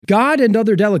God and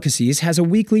Other Delicacies has a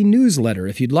weekly newsletter.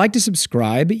 If you'd like to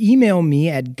subscribe, email me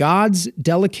at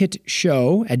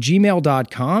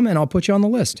godsdelicateshow@gmail.com and I'll put you on the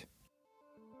list.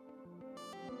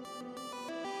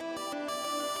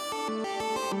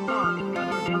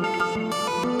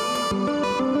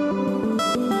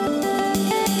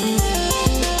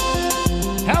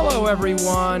 Hello,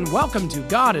 everyone. Welcome to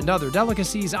God and Other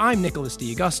Delicacies. I'm Nicholas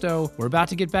D'Augusto. We're about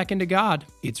to get back into God.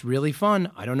 It's really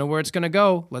fun. I don't know where it's going to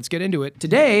go. Let's get into it.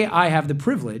 Today, I have the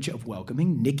privilege of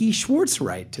welcoming Nikki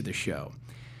Schwartzwright to the show.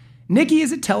 Nikki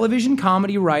is a television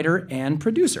comedy writer and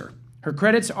producer. Her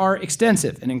credits are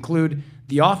extensive and include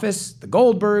The Office, The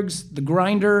Goldbergs, The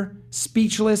Grinder,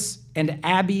 Speechless, and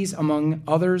Abby's, among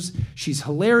others. She's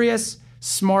hilarious,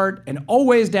 smart, and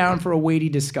always down for a weighty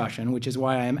discussion, which is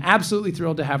why I am absolutely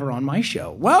thrilled to have her on my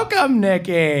show. Welcome,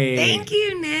 Nikki. Thank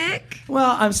you, Nick.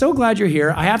 Well, I'm so glad you're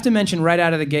here. I have to mention right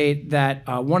out of the gate that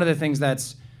one of the things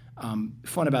that's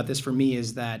fun about this for me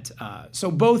is that,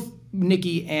 so both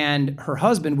Nikki and her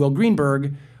husband, Will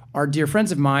Greenberg, are dear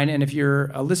friends of mine, and if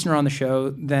you're a listener on the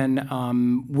show, then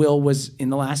Will was in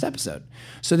the last episode.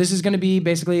 So this is going to be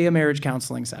basically a marriage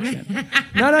counseling session.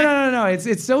 No.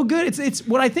 It's so good. It's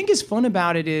what I think is fun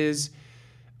about it is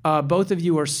both of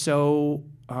you are so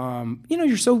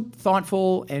you're so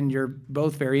thoughtful, and you're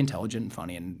both very intelligent and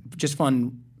funny, and just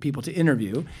fun people to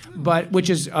interview. But which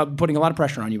is putting a lot of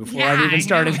pressure on you before I've even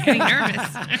started. I'm getting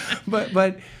nervous.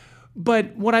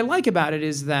 But what I like about it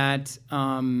is that.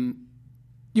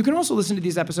 You can also listen to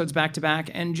these episodes back to back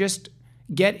and just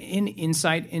get an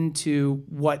insight into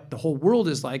what the whole world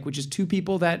is like, which is two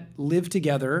people that live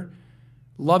together,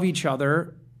 love each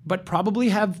other, but probably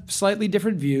have slightly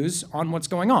different views on what's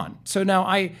going on. So now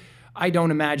I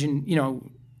don't imagine,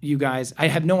 you guys, I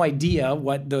have no idea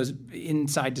what those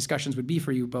inside discussions would be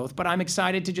for you both, but I'm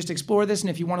excited to just explore this. And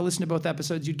if you want to listen to both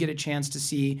episodes, you'd get a chance to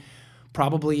see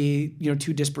probably,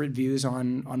 two disparate views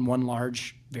on one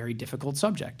large, very difficult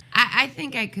subject. I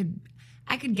think I could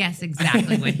guess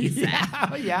exactly what he said.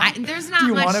 Yeah. There's not Do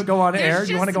you much. want to go on air?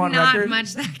 Do you want to go on record? There's not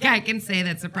much that guy can say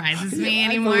that surprises me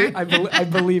anymore. I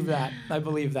believe that.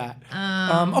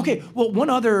 Okay. Well, one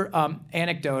other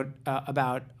anecdote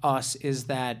about us is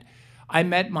that I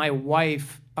met my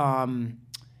wife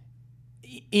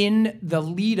in the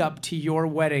lead up to your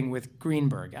wedding with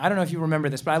Greenberg. I don't know if you remember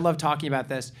this, but I love talking about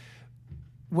this.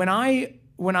 When I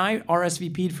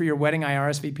RSVP'd for your wedding, I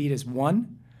RSVP'd as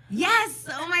one. Yes.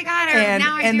 Oh my God.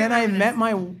 And then I met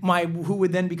my who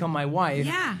would then become my wife.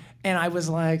 Yeah. And I was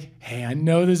like, hey, I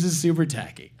know this is super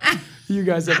tacky. You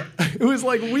guys it was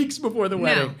like weeks before the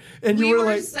wedding. And we you were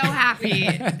were like so happy.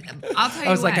 I'll tell you what. I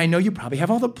was like, I know you probably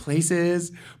have all the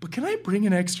places, but can I bring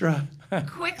an extra?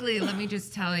 Quickly, let me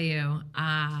just tell you,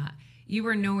 you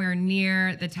were nowhere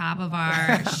near the top of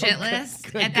our shit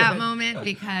list at that moment,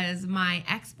 because my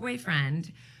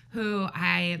ex-boyfriend, who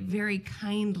I very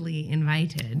kindly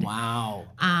invited. Wow.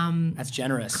 That's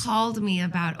generous. Called me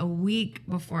about a week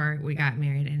before we got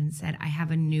married and said, I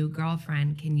have a new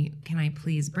girlfriend. Can I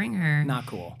please bring her? Not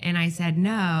cool. And I said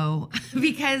no,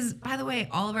 because, by the way,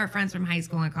 all of our friends from high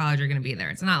school and college are going to be there.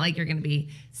 It's not like you're going to be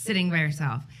sitting by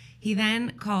yourself. He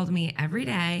then called me every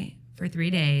day for 3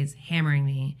 days, hammering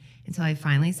me until I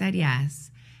finally said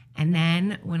yes. And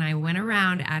then when I went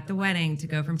around at the wedding to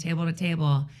go from table to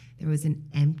table, there was an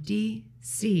empty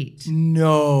seat.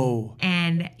 No.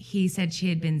 And he said she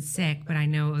had been sick, but I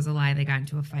know it was a lie. They got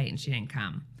into a fight and she didn't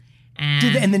come.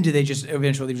 And then did they just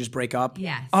eventually just break up?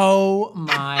 Yes. Oh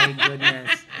my goodness.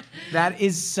 That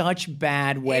is such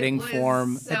bad wedding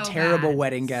form. So a terrible bad.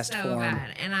 wedding guest so form.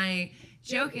 Bad. And I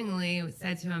jokingly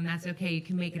said to him, that's okay, you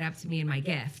can make it up to me in my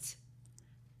gift.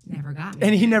 Never got me.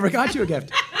 And he never got you a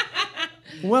gift.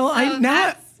 Well,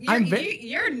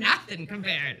 you're nothing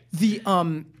compared. The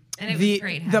And it was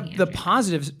great having the Andrew.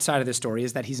 Positive side of this story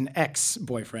is that he's an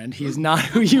ex-boyfriend. He's not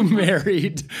who you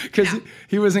married, because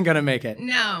he wasn't going to make it.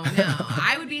 No.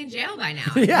 I would be in jail by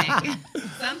now, Yeah. I think.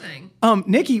 Something.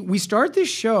 Nikki, we start this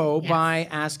show by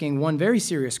asking one very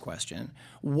serious question.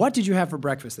 What did you have for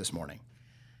breakfast this morning?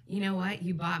 You know what?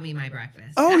 You bought me my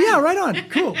breakfast. Oh, yeah, right on.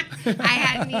 Cool. I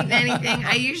hadn't eaten anything.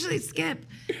 I usually skip,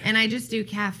 and I just do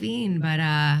caffeine. But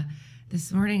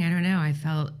this morning, I don't know. I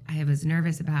was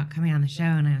nervous about coming on the show,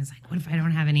 and I was like, what if I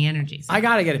don't have any energy? So I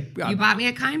got to get it. you bought me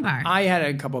a Kind Bar. I had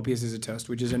a couple of pieces of toast,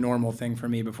 which is a normal thing for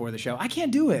me before the show. I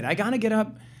can't do it. I got to get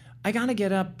up.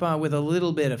 With a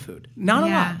little bit of food. Not a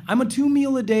lot. I'm a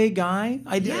 2-meal-a-day guy.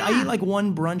 I eat like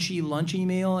one brunchy, lunchy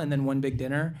meal and then one big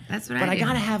dinner. That's what But I do. I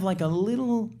got to have like a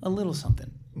little something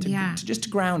to just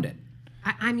to ground it.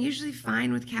 I'm usually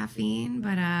fine with caffeine,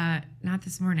 but not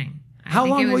this morning. How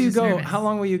think it long was will you just go? nervous. How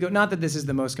long will you go? Not that this is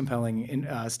the most compelling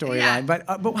storyline, Yeah.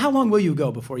 but how long will you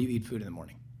go before you eat food in the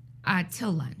morning?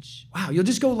 Till lunch. Wow, you'll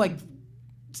just go like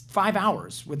 5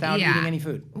 hours without Yeah. eating any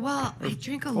food. Well, I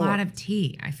drink a 4. lot of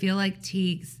tea. I feel like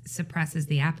tea suppresses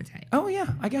the appetite. Oh yeah,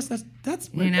 I guess that's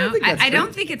You know, think that's I true.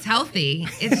 don't think it's healthy.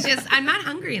 It's just I'm not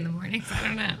hungry in the morning, so I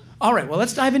don't know. All right, well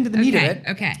let's dive into the meat of it.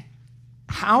 Okay.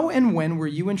 How and when were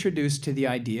you introduced to the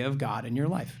idea of God in your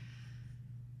life?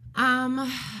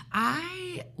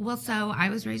 So I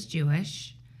was raised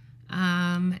Jewish,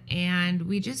 and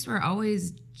we just were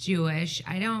always Jewish.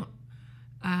 I don't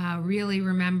really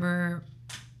remember.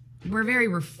 We're very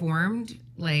reformed.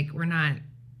 Like we're not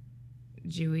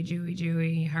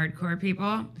Jewy hardcore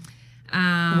people.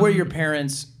 Were your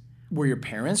parents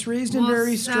raised in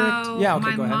very strict? Yeah, okay,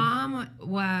 my go ahead. mom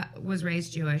was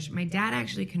raised Jewish. My dad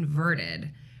actually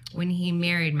converted when he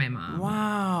married my mom.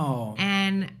 Wow.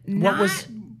 And What not was-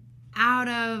 out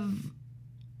of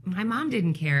my mom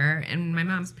didn't care, and my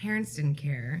mom's parents didn't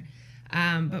care.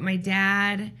 But my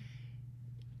dad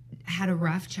had a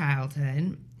rough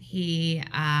childhood. He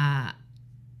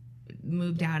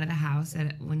moved out of the house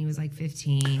when he was like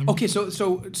 15. Okay,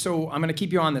 so I'm gonna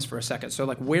keep you on this for a second. So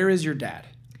like, where is your dad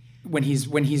when he's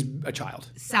a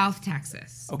child? South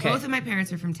Texas. Okay. Both of my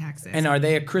parents are from Texas. And are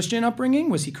they a Christian upbringing?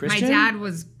 Was he my Christian? dad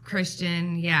was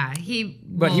Christian. Yeah, But he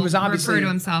will was obviously- refer to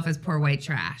himself as poor white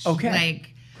trash. Okay.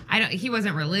 Like he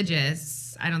wasn't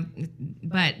religious.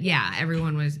 But yeah,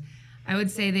 everyone was. I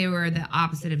would say they were the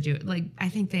opposite of Jew. Like I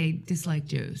think they dislike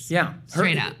Jews. Yeah,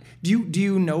 straight up. Do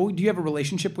you have a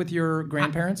relationship with your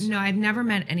grandparents? No, I've never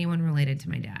met anyone related to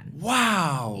my dad.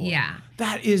 Wow. Yeah.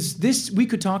 That is this. We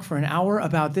could talk for an hour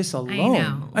about this alone. I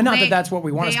know. And not that that's what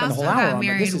we want to spend the whole hour They also on. got But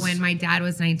married this is. when my dad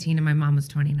was 19 and my mom was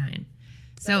 29.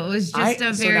 So it was just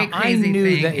a very now crazy I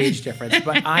knew thing. the age difference,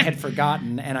 but I had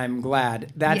forgotten, and I'm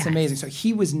glad. That's Yes. amazing. So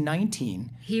he was 19.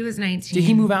 He was 19. Did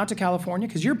he move out to California?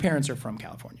 Because your parents are from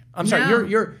California. I'm sorry.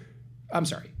 No. I'm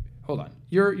sorry. Hold on.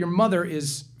 Your mother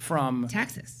is from.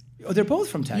 Texas. Oh, they're both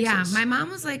from Texas. Yeah, my mom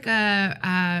was like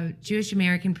a Jewish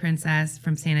American princess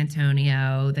from San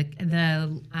Antonio.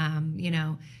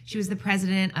 She was the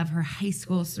president of her high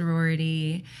school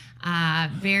sorority.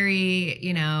 Very,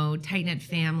 tight knit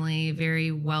family,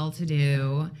 very well to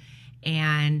do,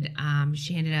 and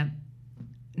she ended up.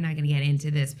 I'm not going to get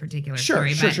into this particular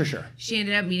story, but Sure. she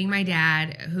ended up meeting my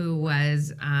dad, who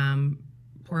was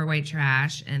poor white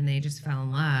trash, and they just fell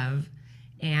in love.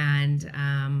 And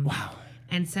Wow.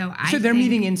 and so So they're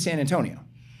meeting in San Antonio.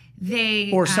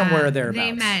 Or somewhere thereabouts.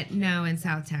 They met in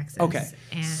South Texas. Okay.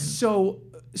 And So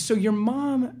your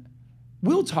mom,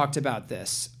 Will talked about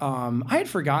this. I had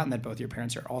forgotten that both your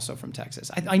parents are also from Texas.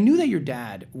 I knew that your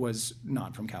dad was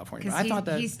not from California. But I thought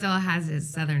that he still has his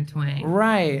southern twang.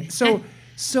 right. So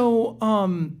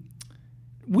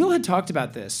Will had talked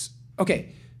about this.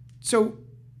 Okay. So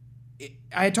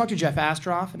I had talked to Jeff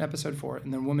Astroff in episode 4,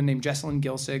 and then a woman named Jessalyn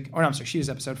Gilsig. Or no, I'm sorry, she was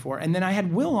episode 4. And then I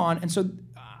had Will on, and so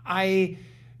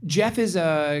Jeff is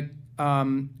a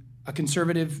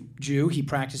conservative Jew. He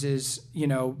practices,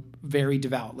 very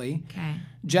devoutly. Okay.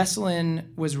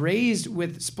 Jessalyn was raised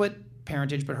with split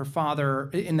parentage, but her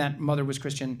father, in that mother was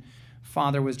Christian,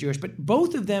 father was Jewish. But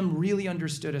both of them really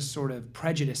understood a sort of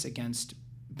prejudice against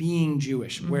being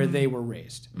Jewish where they were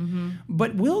raised. Mm-hmm.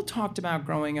 But Will talked about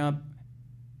growing up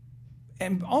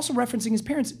and also referencing his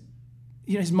parents.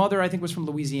 His mother, I think, was from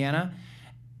Louisiana.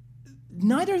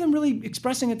 Neither of them really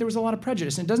expressing that there was a lot of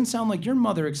prejudice. And it doesn't sound like your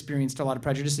mother experienced a lot of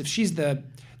prejudice. If she's the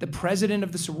president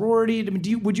of the sorority, I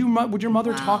mean, would your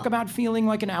mother talk about feeling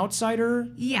like an outsider?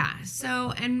 Yeah.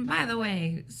 So, and by the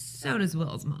way, so does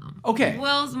Will's mom. Okay.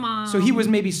 Will's mom. So he was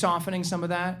maybe softening some of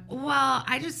that? Well,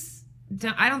 I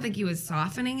don't think he was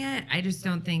softening it. I just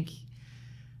don't think.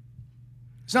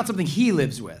 It's not something he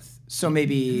lives with. So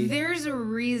maybe. There's a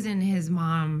reason his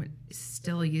mom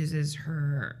still uses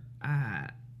her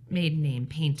maiden name,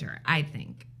 Painter, I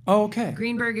think. Oh, okay.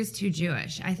 Greenberg is too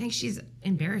Jewish. I think she's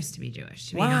embarrassed to be Jewish,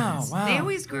 to be Wow, honest. wow. They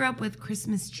always grew up with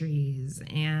Christmas trees,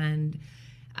 and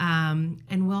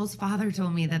Will's father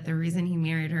told me that the reason he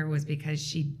married her was because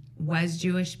she was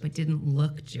Jewish but didn't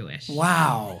look Jewish.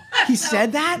 Wow. He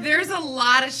said that? There's a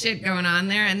lot of shit going on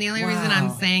there, and the only reason I'm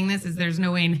Wow. saying this is there's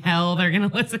no way in hell they're going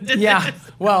to listen to Yeah.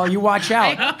 this. Well, you watch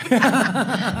out.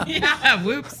 Yeah,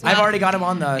 whoops. I've Well, already got him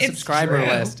on the it's subscriber true.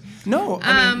 list. No,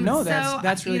 I mean, no, So,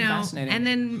 that's really fascinating. And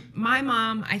then my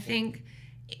mom, I think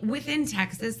within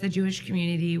Texas, the Jewish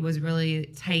community was really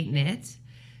tight knit.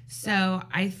 So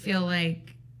I feel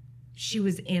like she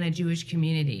was in a Jewish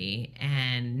community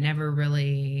and never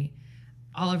really,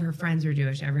 all of her friends were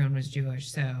Jewish, everyone was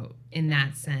Jewish. So in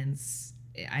that sense,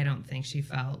 I don't think she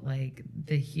felt like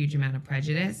the huge amount of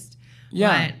prejudice.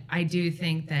 Yeah. But I do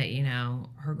think that,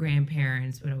 her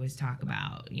grandparents would always talk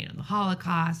about, the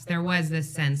Holocaust. There was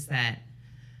this sense that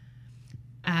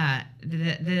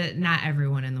not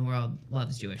everyone in the world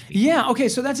loves Jewish people. Yeah, okay,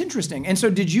 so that's interesting. And so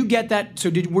did you get that,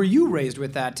 were you raised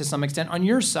with that to some extent on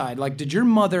your side? Like, did your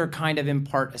mother kind of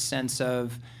impart a sense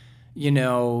of,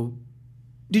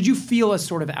 did you feel a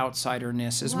sort of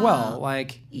outsiderness as well?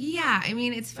 Like, yeah, I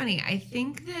mean, it's funny. I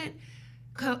think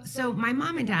that, so my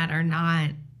mom and dad are not,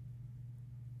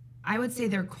 I would say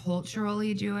they're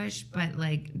culturally Jewish, but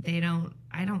like I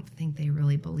don't think they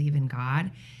really believe in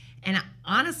God. And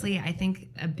honestly, I think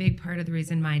a big part of the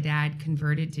reason my dad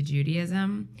converted to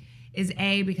Judaism is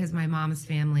because my mom's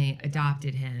family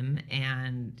adopted him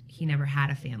and he never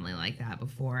had a family like that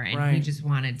before. And he just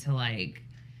wanted to like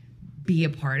be a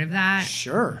part of that.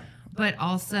 Sure. But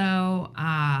also,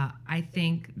 I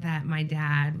think that my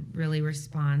dad really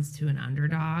responds to an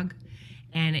underdog.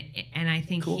 And I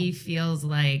think he feels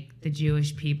like the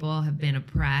Jewish people have been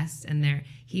oppressed and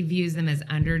he views them as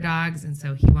underdogs. And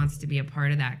so he wants to be a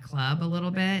part of that club a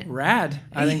little bit. Rad.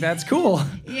 I think that's cool.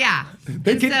 Yeah.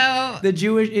 The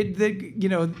Jewish,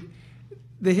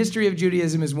 the history of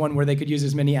Judaism is one where they could use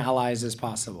as many allies as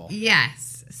possible.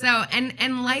 Yes. So,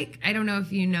 and like, I don't know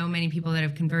if you know many people that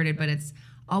have converted, but it's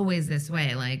always this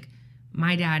way. Like,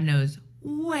 my dad knows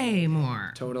way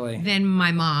more than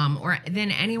my mom or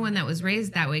than anyone that was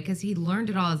raised that way because he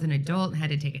learned it all as an adult and had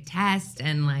to take a test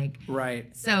and like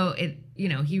so it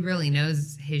he really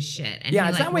knows his shit and yeah, he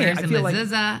it's like that way. wears I a feel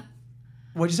mezuzah.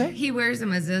 What'd you say? He wears a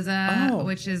mezuzah,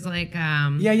 which is like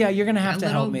yeah, you're gonna have to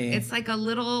help me. It's like a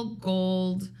little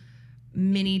gold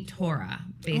mini Torah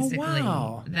basically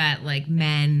that like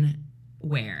men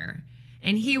wear,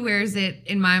 and he wears it.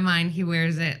 In my mind, he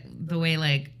wears it the way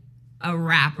like a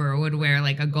rapper would wear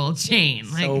like a gold chain.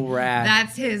 Like, so rad.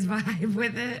 That's his vibe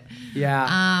with it.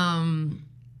 Yeah.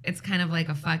 It's kind of like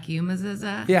a fuck you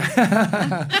mezuzah. Yeah.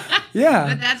 Yeah.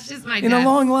 But that's just my in a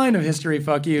long line of history,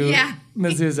 fuck you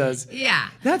mezuzahs. Yeah.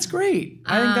 That's great.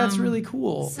 I think that's really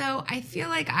cool. So I feel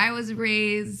like I was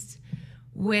raised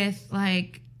with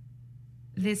like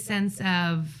this sense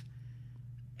of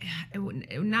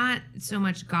not so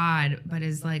much God, but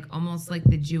is like almost like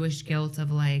the Jewish guilt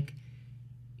of like,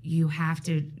 you have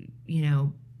to,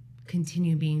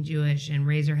 continue being Jewish and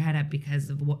raise your head up because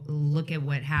of look at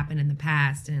what happened in the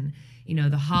past. And,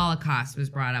 the Holocaust was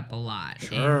brought up a lot.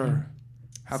 Sure.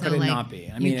 How could it not be?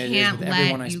 I mean, it is with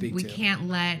everyone I speak to. We can't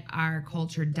let our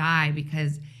culture die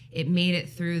because it made it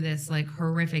through this like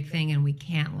horrific thing, and we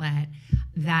can't let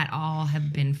that all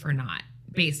have been for naught.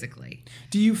 Basically.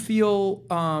 Do you feel,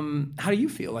 how do you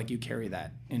feel like you carry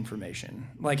that information?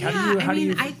 Like, how do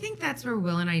you? I think that's where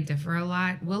Will and I differ a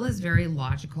lot. Will is very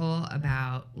logical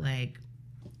about, like,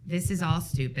 this is all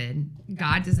stupid.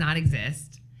 God does not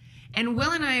exist. And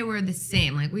Will and I were the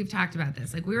same. Like, we've talked about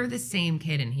this. Like, we were the same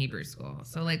kid in Hebrew school.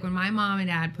 So, like, when my mom and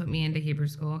dad put me into Hebrew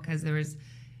school, because there was,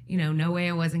 no way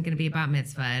I wasn't going to be bat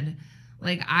mitzvahed,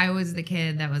 like, I was the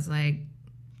kid that was like,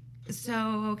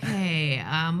 so, okay,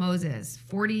 Moses,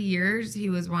 40 years he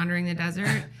was wandering the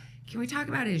desert. Can we talk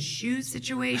about his shoe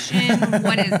situation?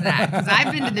 What is that? Because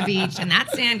I've been to the beach and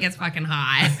that sand gets fucking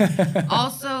hot.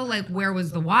 Also, like, where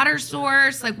was the water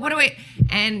source? Like, what do I...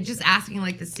 And just asking,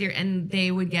 like, and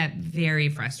they would get very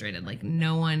frustrated. Like,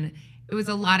 no one... It was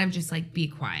a lot of just, like, be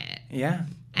quiet. Yeah.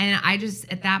 And I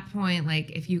just, at that point,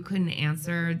 like, if you couldn't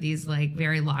answer these, like,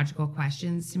 very logical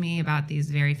questions to me about these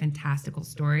very fantastical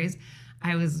stories...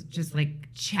 I was just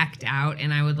like checked out,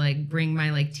 and I would like bring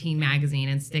my like teen magazine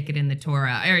and stick it in the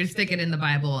Torah or stick it in the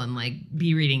Bible and like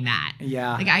be reading that.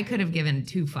 Yeah. Like I could have given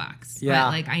two fucks. Yeah. But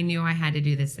like I knew I had to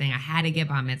do this thing. I had to get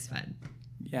bar mitzvahed.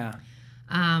 Yeah.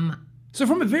 So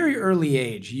from a very early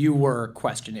age, you were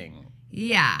questioning.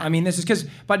 Yeah. I mean, this is because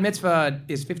bat mitzvah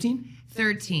is 15?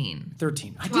 13.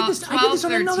 13. I did this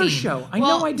on another show. I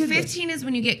know I did 15 is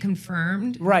when you get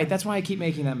confirmed. Right. That's why I keep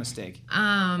making that mistake.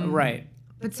 Right.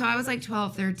 But so I was like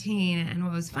 12, 13, and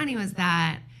what was funny was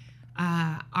that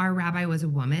our rabbi was a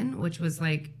woman, which was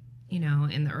like,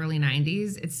 in the early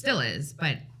 90s. It still is,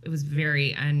 but it was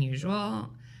very unusual.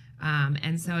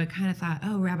 And so I kind of thought,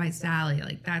 oh, Rabbi Sally,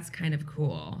 like, that's kind of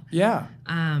cool. Yeah.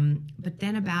 But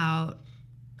then about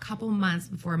a couple months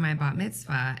before my bat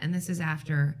mitzvah, and this is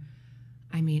after,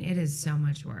 I mean, it is so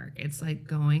much work. It's like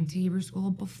going to Hebrew school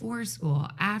before school,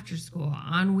 after school,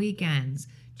 on weekends,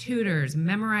 tutors,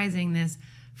 memorizing this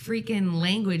freaking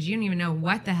language. You don't even know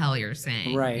what the hell you're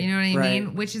saying. Right. You know what I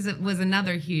mean? Which was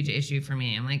another huge issue for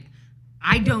me. I'm like,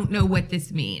 I don't know what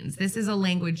this means. This is a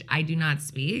language I do not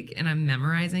speak, and I'm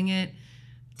memorizing it.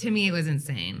 To me, it was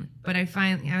insane. But I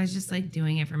was just like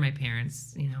doing it for my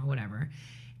parents, whatever.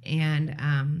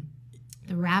 And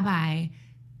the rabbi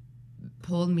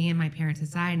pulled me and my parents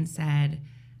aside and said,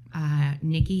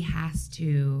 Nikki has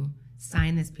to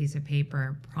sign this piece of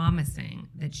paper promising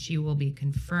that she will be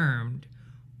confirmed,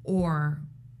 or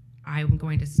I'm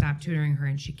going to stop tutoring her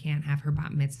and she can't have her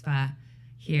bat mitzvah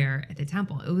here at the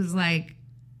temple. It was like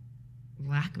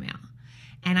blackmail.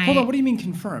 And Hold on, what do you mean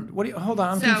confirmed? Hold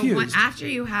on, I'm confused. So after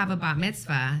you have a bat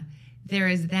mitzvah, there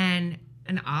is then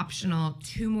an optional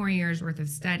 2 more years worth of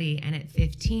study, and at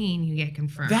 15 you get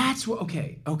confirmed. That's what.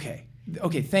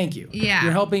 Okay, thank you. Yeah.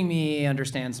 You're helping me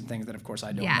understand some things that, of course,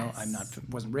 I don't know.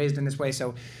 Wasn't raised in this way.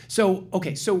 So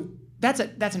that's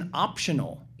an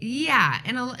optional. Yeah,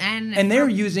 and they're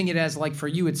using it as, like, for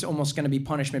you, it's almost going to be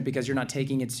punishment because you're not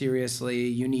taking it seriously.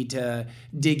 You need to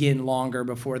dig in longer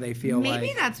before they feel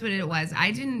maybe that's what it was.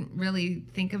 I didn't really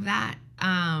think of that.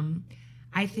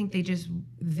 I think they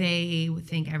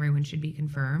think everyone should be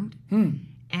confirmed.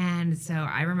 And so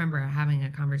I remember having a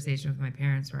conversation with my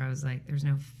parents where I was like, there's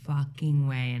no fucking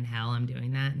way in hell I'm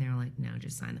doing that. And they were like, no,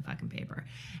 just sign the fucking paper.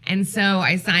 And so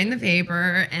I signed the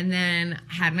paper and then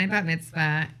had my bat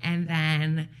mitzvah and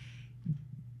then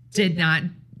did not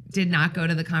go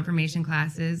to the confirmation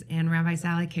classes. And Rabbi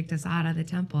Sally kicked us out of the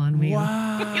temple and we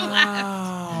left.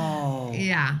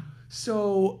 Yeah.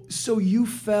 So you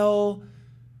fell...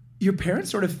 Your parents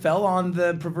sort of fell on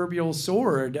the proverbial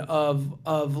sword of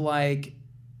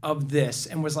this,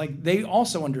 and was like, they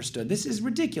also understood this is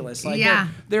ridiculous. Like,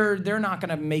 they're not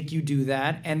going to make you do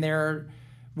that. And do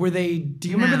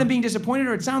you remember them being disappointed?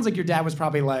 Or it sounds like your dad was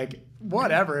probably like,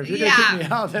 whatever, if you're going to kick me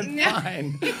out, then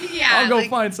fine. I'll go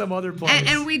find some other place.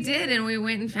 And we did, and we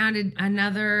went and found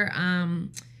another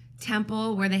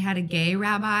temple where they had a gay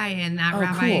rabbi, and that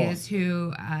rabbi is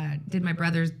who did my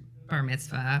brother's bar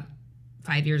mitzvah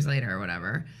 5 years later or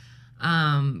whatever.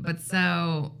 But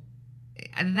so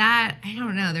that, I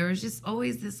don't know, there was just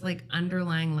always this like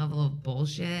underlying level of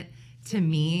bullshit to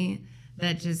me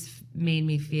that just made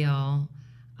me feel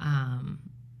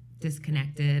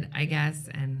disconnected, I guess.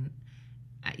 And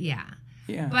yeah.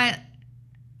 But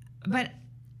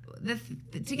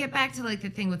to get back to like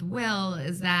the thing with Will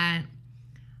is that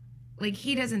like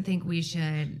he doesn't think we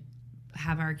should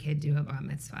have our kid do a bat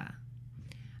mitzvah.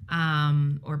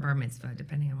 Or bar mitzvah,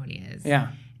 depending on what he is.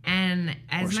 Yeah. And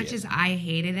as much as I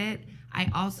hated it,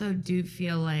 I also do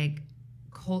feel like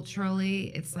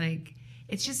culturally, it's like,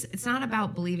 it's not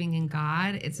about believing in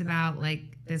God. It's about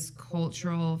like this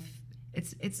cultural,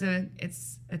 it's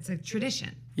a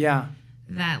tradition. Yeah.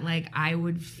 That like I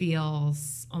would feel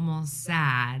almost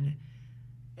sad,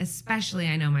 especially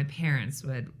I know my parents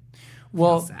would.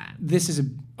 Well, this is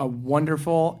a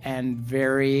wonderful and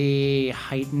very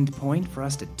heightened point for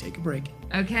us to take a break.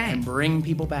 Okay. And bring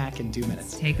people back in 2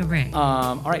 minutes. Let's take a break.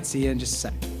 All right, see you in just a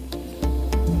sec.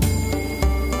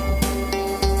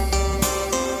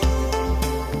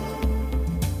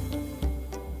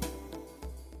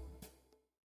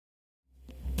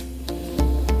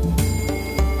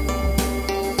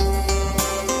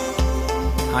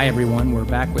 Hi, everyone. We're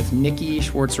back with Nikki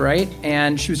Schwartzwright,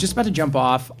 and she was just about to jump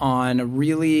off on a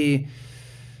really,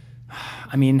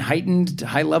 heightened,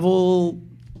 high-level,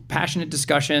 passionate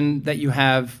discussion that you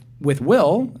have with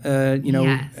Will,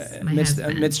 amidst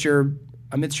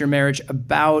your marriage,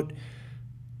 about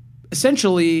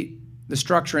essentially the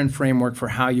structure and framework for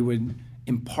how you would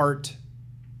impart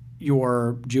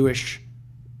your Jewish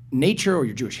nature or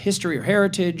your Jewish history or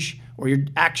heritage or your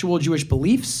actual Jewish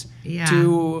beliefs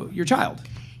to your child.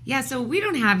 Yeah, so we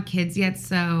don't have kids yet,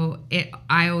 so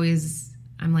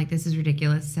I'm like, this is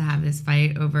ridiculous to have this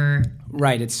fight over.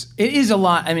 Right, it is a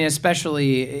lot. I mean,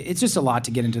 especially, it's just a lot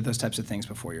to get into those types of things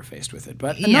before you're faced with it.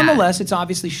 But nonetheless, it's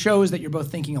obviously shows that you're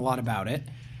both thinking a lot about it.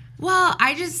 Well,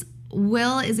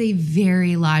 Will is a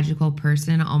very logical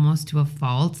person, almost to a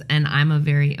fault, and I'm a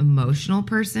very emotional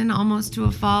person, almost to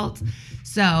a fault.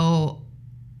 So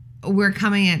we're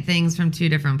coming at things from two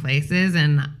different places,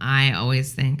 and I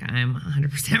always think I'm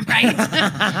 100% right.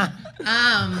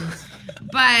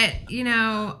 But,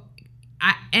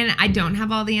 I don't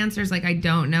have all the answers. Like, I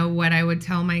don't know what I would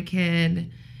tell my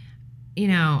kid.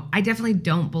 I definitely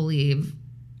don't believe.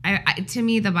 To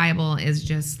me, the Bible is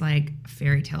just like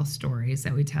fairy tale stories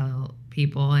that we tell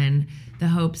people in the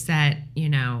hopes that,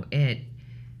 it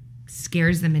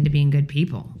scares them into being good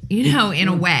people, in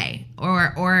a way,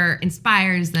 or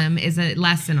inspires them is a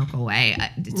less cynical way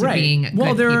to being good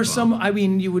Well, there people. are some,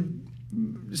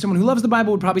 someone who loves the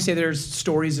Bible would probably say there's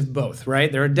stories of both,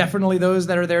 right? There are definitely those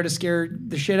that are there to scare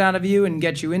the shit out of you and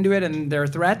get you into it, and there are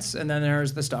threats, and then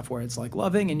there's the stuff where it's like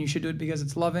loving, and you should do it because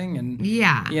it's loving, and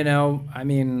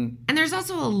And there's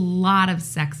also a lot of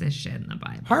sexist shit in the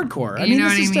Bible. Hardcore.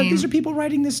 These are people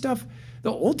writing this stuff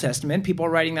the Old Testament, people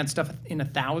are writing that stuff in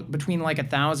between like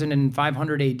 1,000 and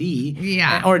 500 AD,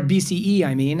 or BCE,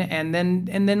 I mean, and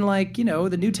then like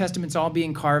the New Testament's all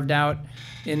being carved out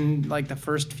in like the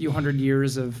first few hundred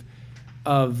years of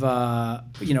AD. I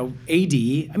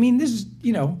mean, this is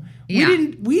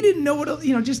we didn't know what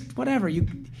just whatever you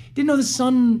didn't know the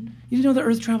sun. You didn't know the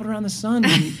Earth traveled around the sun,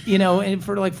 and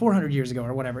for like 400 years ago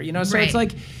or whatever, So it's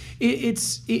like,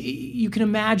 you can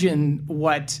imagine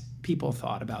what people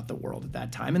thought about the world at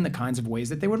that time and the kinds of ways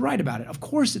that they would write about it. Of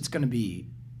course, it's going to be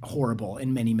horrible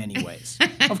in many, many ways.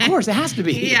 Of course, it has to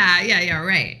be. Yeah,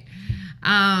 right.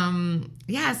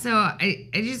 So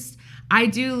I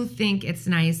do think it's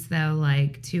nice though,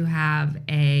 like to have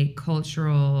a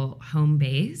cultural home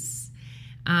base,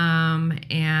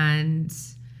 and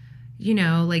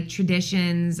like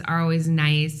traditions are always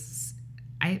nice.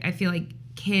 I feel like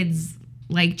kids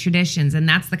like traditions, and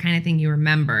that's the kind of thing you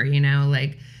remember,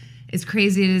 like as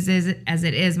crazy as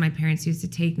it is, my parents used to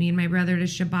take me and my brother to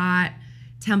Shabbat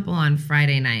temple on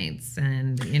Friday nights,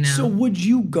 and So would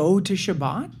you go to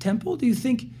Shabbat temple? Do you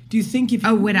think if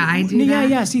you... would I do that?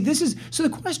 Yeah. See, so the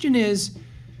question is,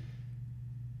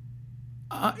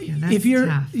 if you're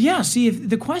tough. If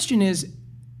the question is,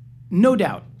 no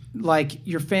doubt, like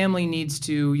your family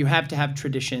you have to have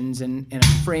traditions and a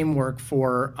framework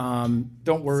for,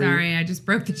 don't worry. Sorry, I just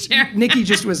broke the chair. Nikki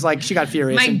just was like, she got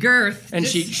furious. My girth. And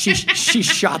she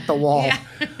shot the wall. Yeah.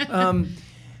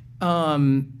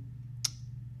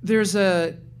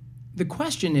 The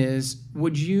question is,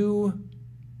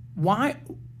 why,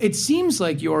 it seems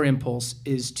like your impulse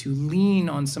is to lean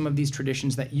on some of these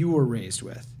traditions that you were raised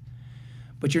with,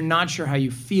 but you're not sure how you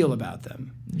feel about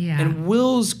them. Yeah. And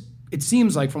it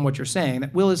seems like from what you're saying,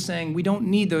 that Will is saying we don't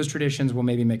need those traditions, we'll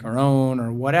maybe make our own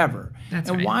or whatever. That's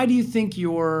right. Why do you think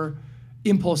your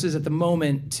impulse is at the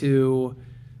moment to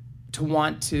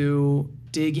want to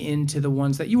dig into the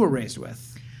ones that you were raised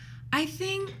with? I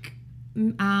think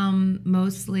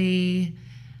mostly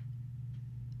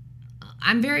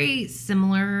I'm very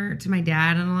similar to my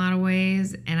dad in a lot of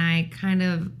ways, and I kind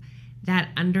of, that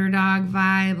underdog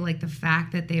vibe, like the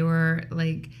fact that they were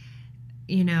like,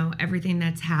 everything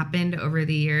that's happened over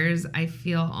the years, I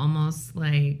feel almost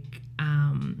like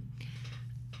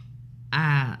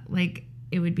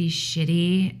it would be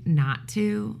shitty not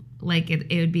to. Like it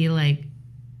would be like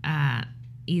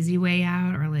easy way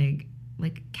out, or like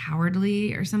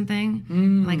cowardly or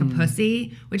something, like a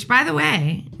pussy. Which, by the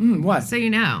way, what? So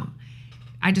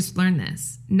I just learned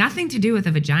this. Nothing to do with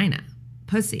a vagina.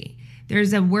 Pussy.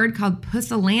 There's a word called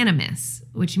pusillanimous,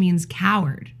 which means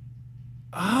coward.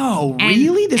 Oh,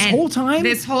 really? This whole time?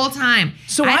 This whole time.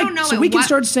 So I don't know. So we can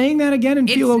start saying that again and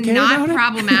feel okay about it? It's not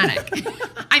problematic.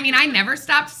 I mean, I never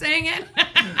stopped saying it.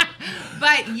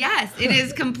 But yes, it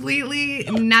is completely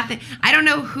nothing. I don't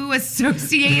know who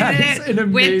associated it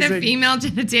with the female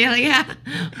genitalia,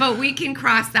 but we can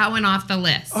cross that one off the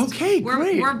list. Okay,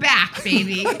 great. We're back,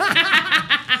 baby.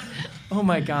 Oh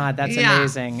my God, that's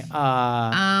amazing.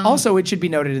 Also, it should be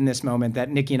noted in this moment that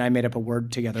Nikki and I made up a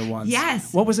word together once.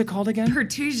 Yes. What was it called again?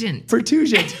 Pertusion.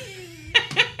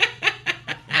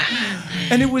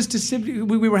 And it was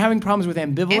we were having problems with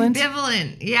ambivalent.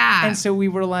 Ambivalent, yeah. And so we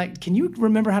were like, can you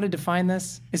remember how to define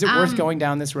this? Is it worth going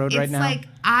down this road right now? It's like,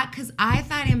 because I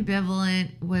thought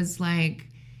ambivalent was like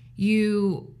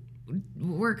you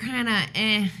were kind of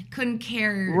couldn't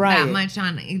care that much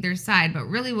on either side. But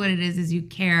really what it is you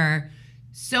care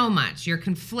so much. You're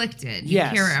conflicted. You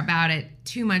care about it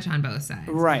too much on both sides.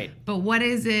 Right. But what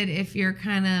is it if you're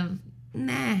kind of,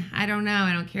 I don't know.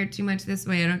 I don't care too much this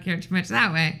way. I don't care too much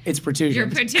that way. It's pertusion. You're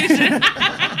pertusion.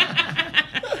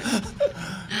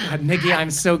 God, Nikki, I'm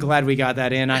so glad we got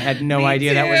that in. I had no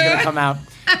idea that was going to come out.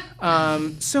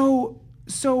 So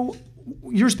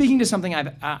you're speaking to something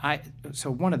so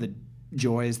one of the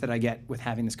joys that I get with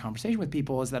having this conversation with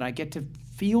people is that I get to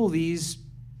feel these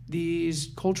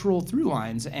cultural through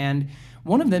lines. And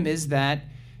one of them is that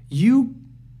you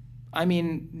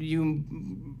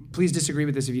please disagree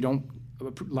with this if you don't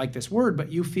like this word,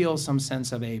 but you feel some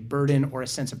sense of a burden or a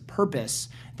sense of purpose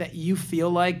that you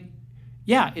feel like,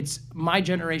 it's my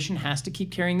generation has to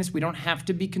keep carrying this. We don't have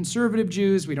to be conservative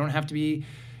Jews. We don't have to be,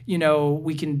 we don't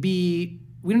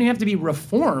even have to be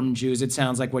Reformed Jews, it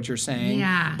sounds like what you're saying.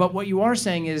 Yeah. But what you are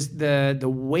saying is the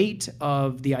weight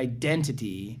of the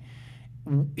identity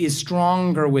is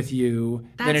stronger with you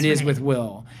than it is with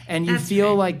Will. And you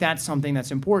feel like that's something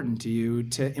that's important to you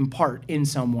to impart in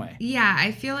some way. Yeah,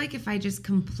 I feel like if I just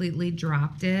completely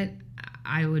dropped it,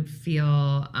 I would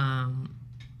feel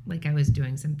like I was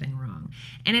doing something wrong.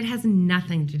 And it has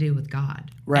nothing to do with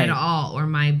God Right. at all, or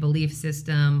my belief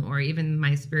system, or even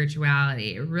my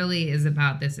spirituality. It really is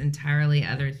about this entirely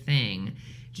other thing.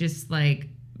 Just like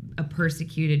a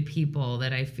persecuted people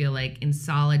that I feel like in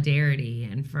solidarity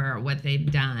and for what they've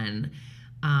done.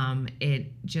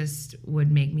 It just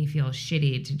would make me feel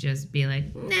shitty to just be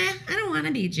like, nah, I don't want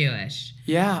to be Jewish.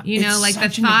 Yeah. You know, it's like the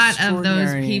such an thought of those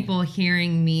extraordinary- people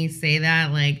hearing me say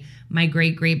that, like my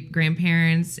great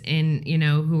grandparents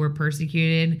who were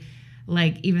persecuted,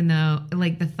 like even though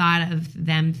like the thought of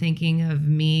them thinking of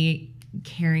me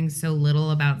caring so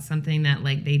little about something that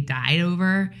like they died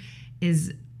over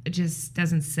just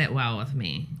doesn't sit well with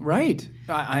me. Right.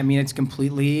 I mean, it's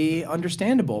completely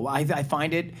understandable. I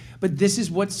find it, but this is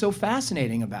what's so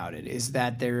fascinating about it is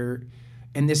that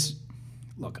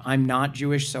look, I'm not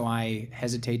Jewish, so I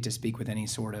hesitate to speak with any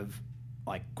sort of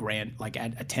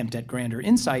attempt at grander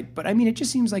insight. But I mean, it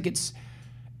just seems like it's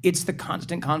the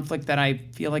constant conflict that I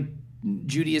feel like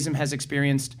Judaism has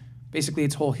experienced basically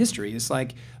its whole history. It's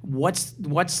like, what's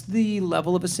the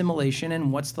level of assimilation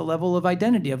and what's the level of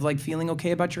identity, of like feeling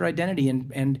okay about your identity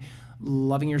and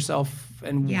loving yourself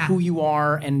and who you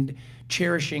are and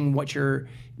cherishing what you're,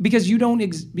 because you don't,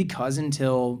 because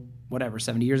until whatever,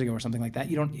 70 years ago or something like that,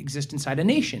 you don't exist inside a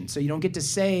nation. So you don't get to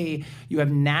say you have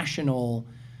national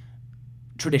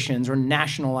traditions or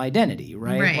national identity,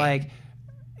 right? Like,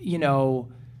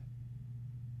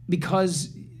 because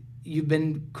you've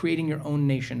been creating your own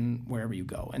nation wherever you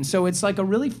go. And so it's like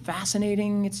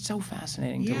it's so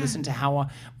fascinating to listen to how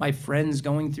my friends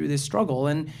going through this struggle.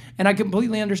 And I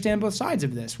completely understand both sides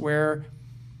of this, where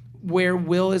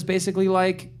Will is basically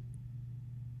like,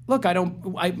 look, I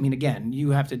mean, again, you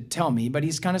have to tell me, but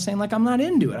he's kind of saying like, I'm not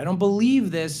into it. I don't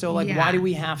believe this. So like, why do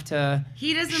we have to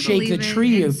he doesn't shake the believe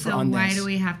tree it, and on so why this? do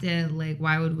we have to like,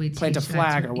 why would we Plant a teach that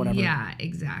flag to- or whatever? Yeah,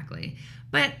 exactly.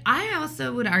 But I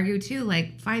also would argue too,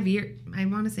 like I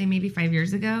want to say maybe 5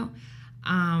 years ago,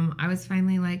 I was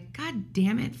finally like, God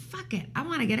damn it, fuck it. I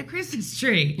want to get a Christmas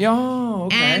tree. Oh,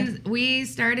 okay. And we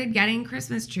started getting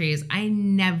Christmas trees. I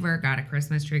never got a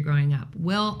Christmas tree growing up.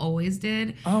 Will always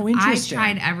did. Oh, interesting.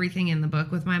 I tried everything in the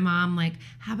book with my mom. Like,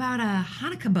 how about a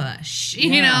Hanukkah bush?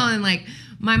 You Yeah. know, and like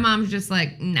my mom's just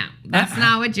like, no, that's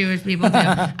not what Jewish people do.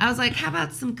 I was like, how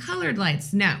about some colored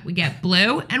lights? No, we get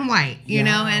blue and white, you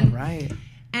know, and right.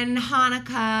 and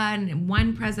Hanukkah and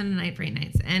one present a night for 8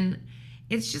 nights. And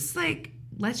it's just like,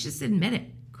 let's just admit it.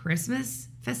 Christmas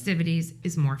festivities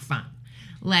is more fun.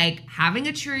 Like having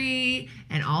a tree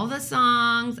and all the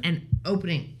songs and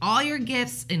opening all your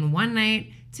gifts in one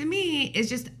night, to me, is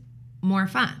just more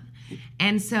fun.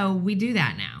 And so we do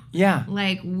that now. Yeah.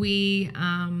 Like we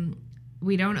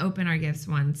don't open our gifts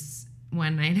one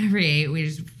night every 8. We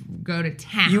just go to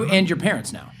town. You and your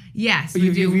parents now. Yes, But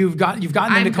you've gotten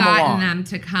them to come along. I've gotten them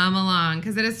to come along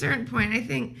because at a certain point, I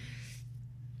think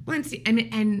once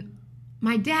and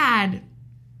my dad,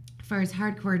 for as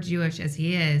hardcore Jewish as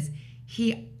he is,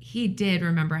 he did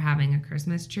remember having a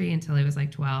Christmas tree until he was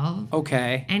like 12.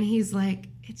 Okay. And he's like,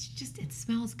 it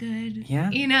smells good. Yeah.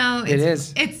 You know, It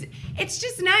is. It's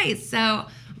just nice. So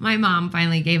my mom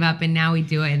finally gave up and now we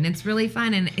do it and it's really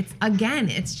fun. And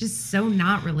it's just so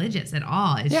not religious at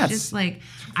all. It's just like,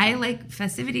 I like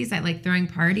festivities. I like throwing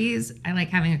parties. I like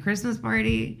having a Christmas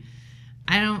party.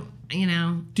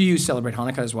 Do you celebrate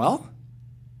Hanukkah as well?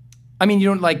 I mean,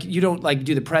 you don't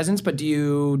do the presents, but do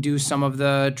you do some of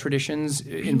the traditions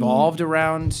involved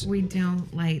around? We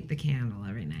don't light the candle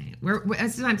every night.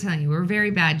 That's what I'm telling you. We're very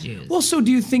bad Jews. Well, so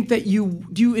do you think that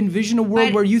do you envision a world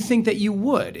But where you think that you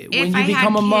would when you I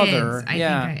become had a mother?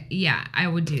 Kids, I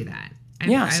would do that. I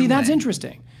That's would.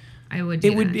 interesting. I would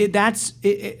do that.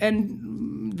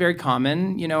 And very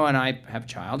common, and I have a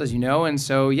child, as you know, and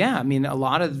so I mean, a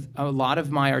lot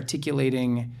of my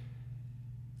articulating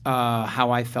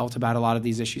how I felt about a lot of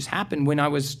these issues happened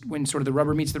when sort of the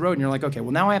rubber meets the road, and you're like, okay,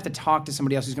 well now I have to talk to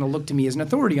somebody else who's going to look to me as an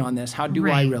authority on this. How do I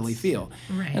Right. really feel?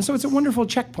 Right. And so it's a wonderful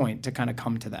checkpoint to kind of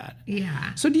come to that.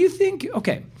 Yeah. So do you think?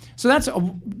 Okay, so that's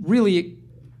a really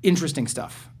interesting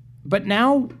stuff. But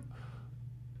now,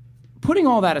 putting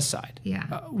all that aside,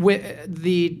 with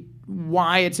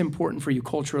why it's important for you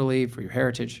culturally, for your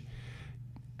heritage,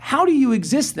 how do you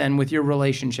exist then with your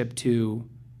relationship to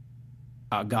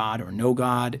God or no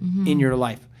God in your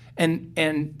life?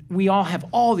 And we all have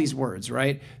all these words,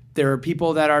 right? There are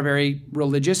people that are very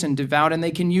religious and devout, and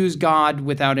they can use God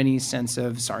without any sense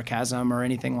of sarcasm or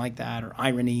anything like that, or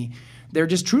irony. They're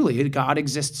just truly, God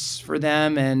exists for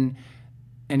them,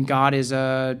 and God is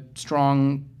a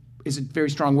very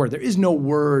strong word. There is no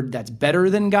word that's better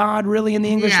than God, really, in the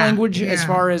English language, as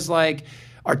far as like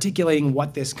articulating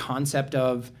what this concept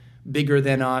of bigger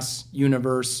than us,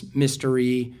 universe,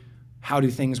 mystery, how do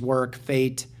things work,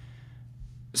 fate.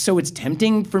 So it's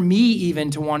tempting for me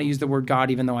even to want to use the word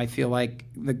God, even though I feel like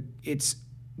it's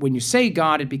when you say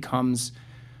God, it becomes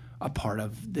a part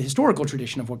of the historical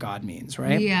tradition of what God means,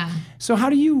 right? Yeah. So how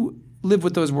do you live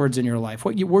with those words in your life?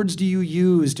 What words do you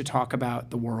use to talk about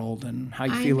the world and how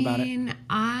you feel about it?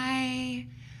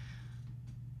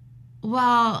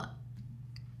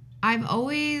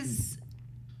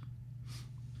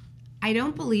 I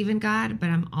don't believe in God, but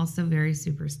I'm also very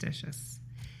supersticious.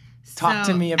 Talk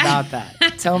to me about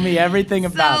that. Tell me everything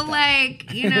about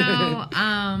that.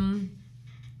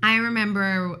 I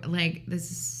remember, this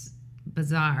is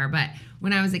bizarre, but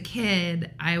when I was a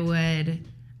kid, I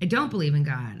don't believe in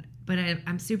God, but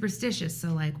I'm superstitious.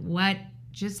 So,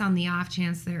 just on the off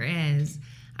chance there is,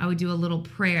 I would do a little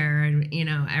prayer,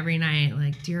 every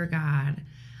night, dear God,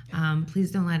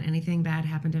 please don't let anything bad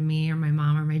happen to me or my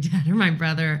mom or my dad or my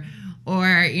brother, or,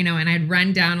 and I'd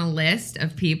run down a list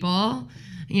of people,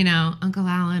 Uncle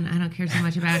Alan, I don't care so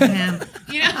much about him,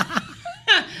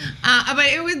 but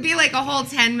it would be a whole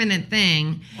 10-minute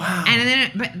thing. Wow.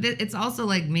 And then, it's also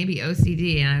maybe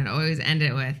OCD, and I'd always end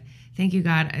it with, thank you,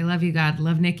 God. I love you, God.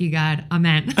 Love Nikki, God.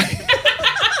 Amen.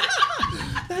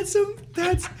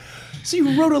 So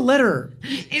you wrote a letter.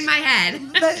 In my head.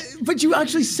 But you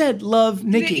actually said, love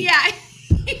Nikki. Yeah.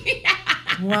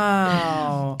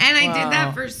 Wow. And I did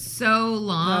that for so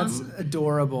long. That's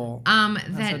adorable.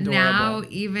 That adorable. Now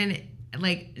even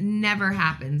never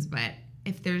happens, but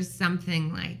if there's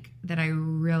something that I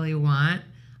really want,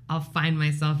 I'll find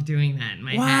myself doing that in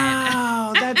my head.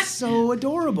 Wow, that's so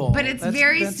adorable. But it's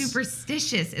very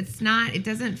superstitious. It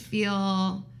doesn't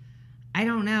feel, I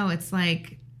don't know, it's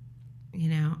I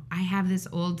have this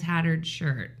old tattered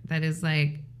shirt that is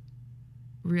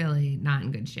really not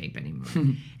in good shape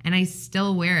anymore. And I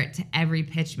still wear it to every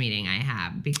pitch meeting I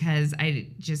have because I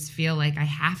just feel like I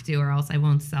have to, or else I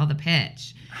won't sell the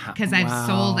pitch. Because I've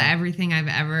sold everything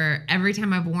every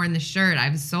time I've worn the shirt,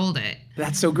 I've sold it.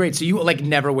 That's so great. So you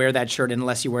never wear that shirt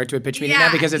unless you wear it to a pitch meeting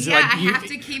now because it's I have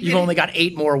to keep you've only got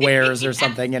 8 more wears or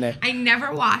something in it. I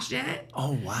never wash it.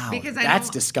 Oh, wow. Because that's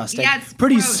disgusting. Yeah, it's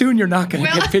pretty gross. soon you're not going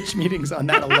to get pitch meetings on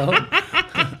that alone.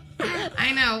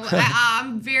 I know.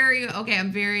 I'm very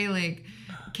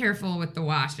careful with the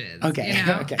washes. Okay.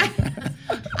 Okay.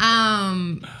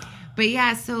 But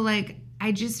yeah, so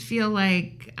I just feel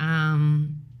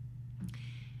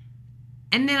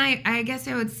and then I guess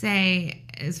I would say,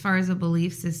 as far as a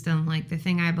belief system, the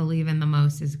thing I believe in the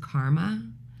most is karma.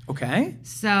 Okay.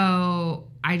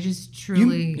 So I just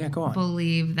truly go on.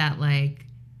 believe that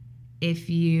if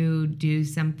you do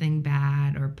something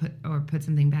bad or put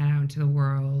something bad out into the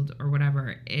world or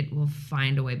whatever, it will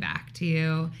find a way back to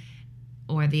you.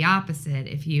 Or the opposite,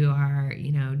 if you are,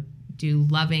 do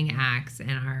loving acts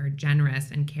and are generous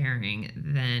and caring,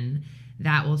 then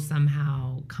that will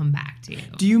somehow come back to you.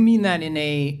 Do you mean that in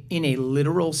a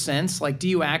literal sense? Do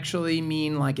you actually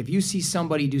mean if you see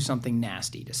somebody do something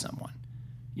nasty to someone,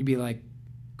 you'd be like,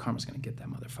 karma's gonna get that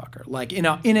motherfucker?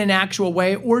 In an actual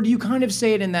way? Or do you kind of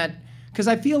say it in that, because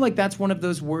I feel like that's one of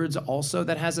those words also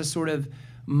that has a sort of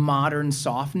modern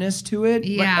softness to it,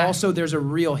 yeah. But also there's a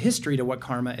real history to what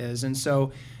karma is. And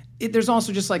so there's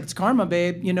also just it's karma,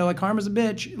 babe. Karma's a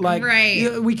bitch.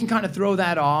 Right. We can kind of throw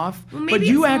that off. Well, maybe but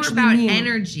you it's actually more about mean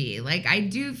energy. I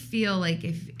do feel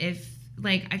if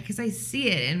because I see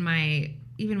it in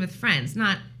even with friends,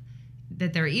 not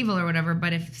that they're evil or whatever,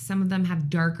 but if some of them have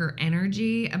darker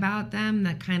energy about them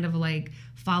that kind of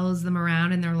follows them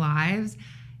around in their lives,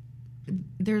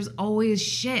 there's always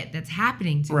shit that's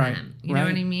happening to them. You know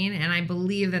what I mean? And I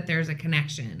believe that there's a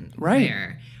connection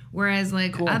there. Whereas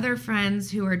cool. Other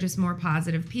friends who are just more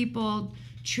positive people,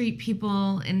 treat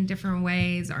people in different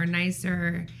ways, are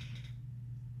nicer,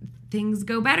 things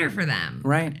go better for them.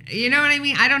 Right. You know what I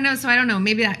mean? I don't know. So I don't know.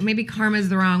 Maybe karma is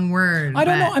the wrong word. I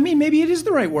don't know. I mean, maybe it is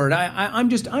the right word. I'm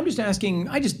just asking.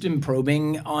 I just am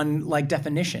probing on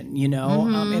definition,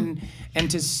 Mm-hmm.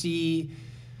 And to see.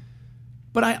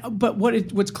 But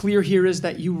what's clear here is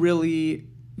that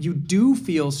you do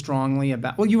feel strongly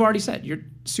about. Well, you've already said you're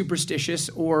superstitious,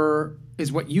 or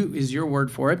is your word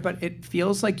for it. But it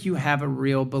feels like you have a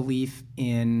real belief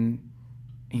in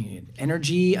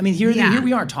energy. I mean, here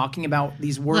we are talking about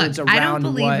these words. Look, around. I don't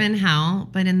believe in hell,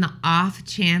 but in the off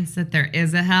chance that there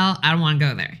is a hell, I don't want to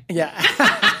go there. Yeah.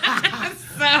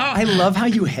 So I love how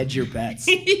you hedge your bets.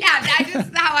 Yeah, that's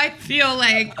just how I feel.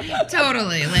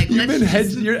 Totally. You've been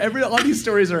hedging. All these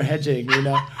stories are hedging.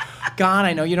 God,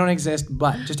 I know you don't exist,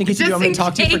 but just in case you do, I'm going to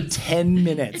talk to you for 10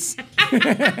 minutes.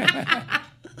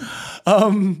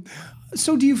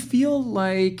 So do you feel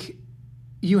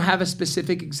you have a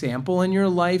specific example in your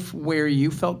life where you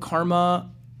felt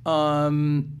karma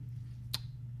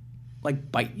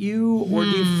like bite you, or do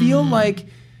you feel like?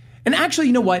 And actually,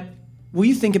 you know what? Will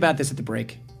you think about this at the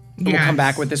break? And we'll come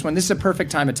back with this one. This is a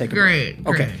perfect time to take a break. Great.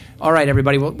 Okay. All right,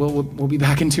 everybody. We'll be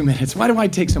back in 2 minutes. Why do I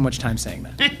take so much time saying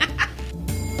that?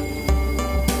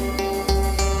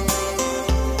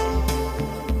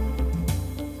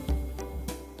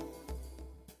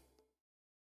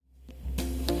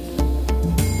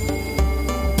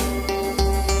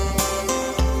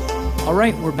 All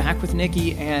right, we're back with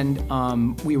Nikki,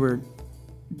 and we were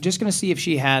just going to see if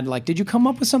she had, like, did you come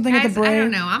up with something at the break? I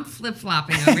don't know. I'm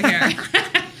flip-flopping over here.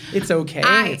 It's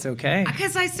okay. It's okay.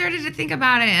 Because I started to think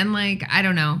about it, and, like, I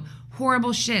don't know,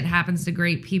 horrible shit happens to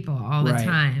great people all the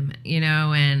time,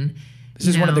 and... This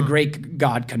is one of the great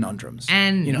God conundrums.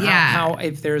 And, how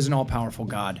if there is an all-powerful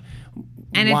God,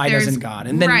 and why doesn't God?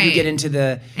 And then you get into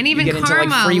and even you get karma,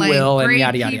 into, like, free will and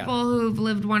yada, yada, people yada. who've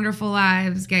lived wonderful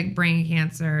lives get brain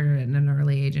cancer at an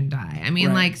early age and die. I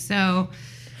mean, like, so...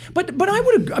 But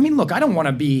I mean, look, I don't want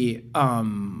to be...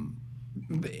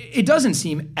 it doesn't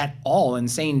seem at all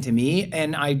insane to me,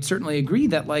 and I certainly agree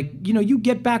that, like, you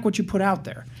get back what you put out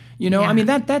there. I mean,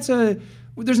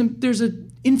 there's a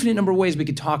infinite number of ways we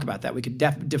could talk about that. We could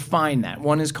define that.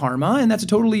 One is karma, and that's a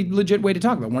totally legit way to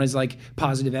talk about it. One is, like,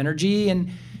 positive energy, and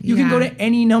you can go to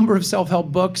any number of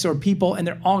self-help books or people, and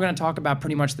they're all going to talk about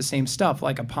pretty much the same stuff,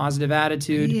 like a positive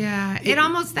attitude. Yeah, that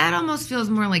almost feels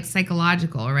more like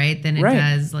psychological, right, than it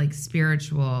does like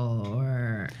spiritual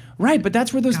or... Right, but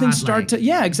that's where those things start godlike. to...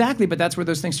 Yeah, exactly, but that's where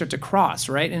those things start to cross,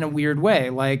 right, in a weird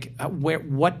way. Like,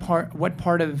 what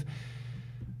part of...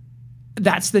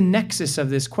 That's the nexus of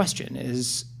this question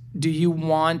is, do you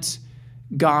want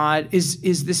God...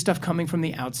 Is this stuff coming from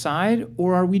the outside,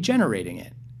 or are we generating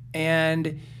it?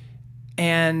 And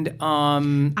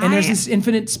there's this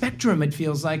infinite spectrum, it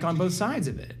feels like, on both sides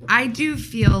of it. I do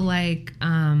feel like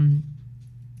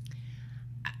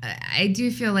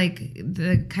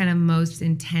the kind of most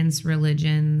intense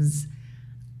religions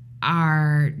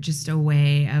are just a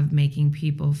way of making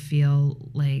people feel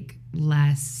like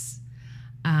less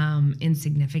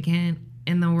insignificant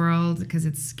in the world, because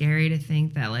it's scary to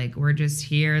think that, like, we're just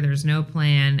here, there's no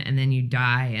plan, and then you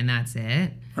die and that's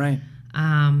it. Right.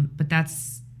 But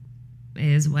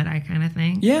is what I kind of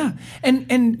think. Yeah.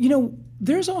 And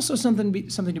there's also something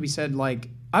to be said, like,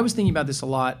 I was thinking about this a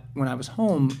lot when I was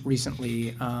home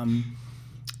recently. And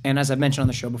as I've mentioned on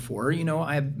the show before,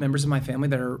 I have members of my family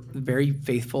that are very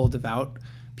faithful, devout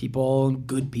people,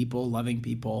 good people, loving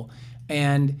people.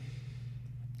 And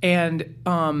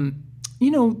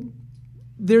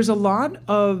there's a lot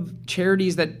of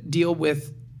charities that deal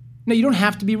with, now you don't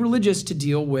have to be religious to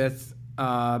deal with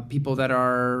people that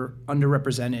are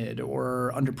underrepresented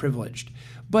or underprivileged.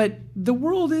 But the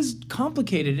world is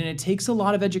complicated, and it takes a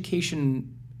lot of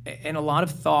education and a lot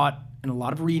of thought and a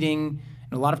lot of reading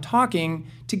and a lot of talking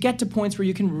to get to points where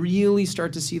you can really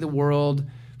start to see the world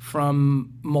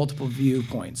from multiple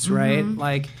viewpoints, right?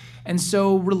 Like, and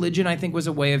so religion, I think, was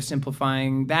a way of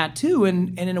simplifying that too,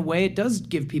 and in a way, it does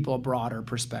give people a broader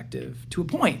perspective to a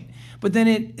point. But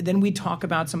then we talk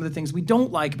about some of the things we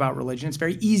don't like about religion. It's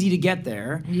very easy to get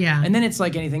there. Yeah. And then it's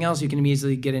like anything else, you can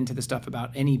easily get into the stuff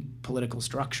about any political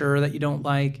structure that you don't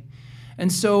like.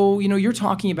 And so, you're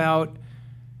talking about,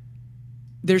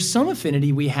 there's some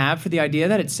affinity we have for the idea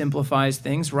that it simplifies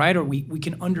things, right? Or we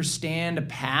can understand a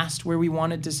past where we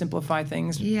wanted to simplify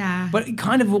things. Yeah. But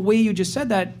kind of the way you just said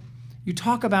that, you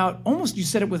talk about, almost you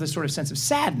said it with a sort of sense of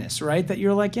sadness, right? That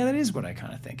you're like, yeah, that is what I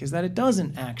kind of think, is that it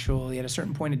doesn't actually, at a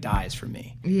certain point, it dies for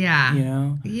me.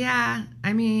 Yeah. Yeah.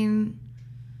 I mean,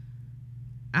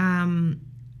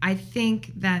 I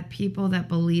think that people that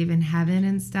believe in heaven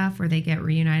and stuff, where they get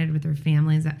reunited with their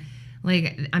families,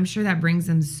 like, I'm sure that brings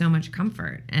them so much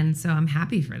comfort. And so I'm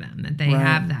happy for them that they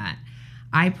have that.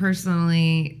 I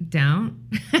personally don't.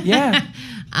 Yeah.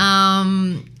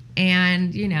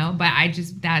 And, but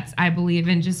I believe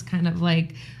in just kind of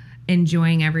like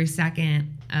enjoying every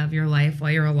second of your life while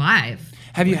you're alive.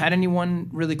 Have you had anyone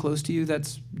really close to you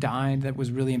that's died that was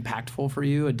really impactful for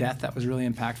you? A death that was really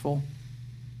impactful?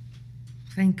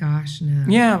 Thank gosh, no.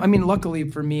 Yeah, I mean, luckily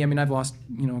for me, I've lost,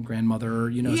 a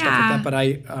grandmother, stuff like that. But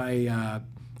I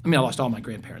lost all my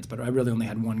grandparents, but I really only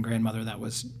had one grandmother that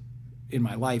was in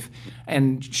my life,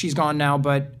 and she's gone now.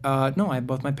 But no, I have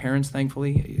both my parents,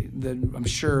 thankfully. I'm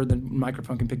sure the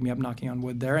microphone can pick me up knocking on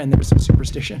wood there, and there was some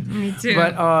superstition. Me too.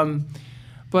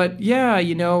 But yeah,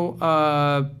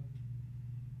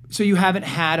 so you haven't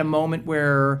had a moment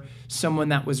where someone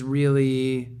that was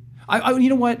really, I you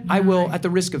know what? I will, at the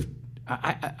risk of,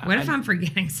 what if I'm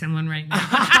forgetting someone right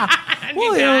now?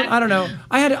 Well, you know, I don't know.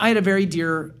 I had a very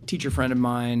dear teacher friend of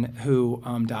mine who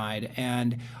died,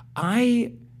 and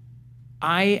I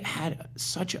had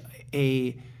such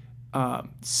a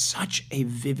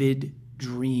vivid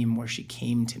dream where she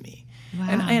came to me.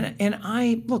 Wow. And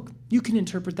I look, you can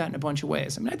interpret that in a bunch of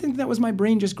ways. I mean, I think that was my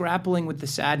brain just grappling with the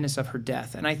sadness of her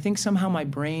death, and I think somehow my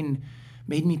brain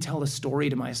made me tell a story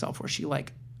to myself where she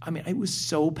it was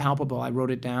so palpable. I wrote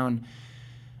it down.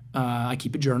 I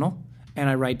keep a journal, and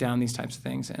I write down these types of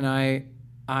things. And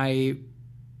I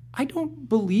don't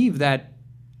believe that.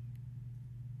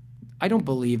 I don't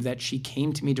believe that she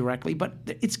came to me directly, but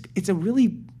it's a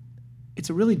really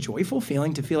joyful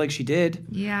feeling to feel like she did.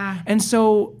 Yeah. And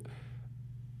so,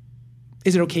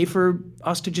 is it okay for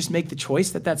us to just make the choice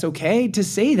that that's okay to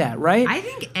say that, right? I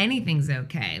think anything's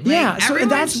okay. Like, Yeah, so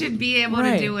everyone should be able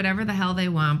right. to do whatever the hell they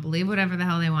want, believe whatever the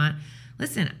hell they want.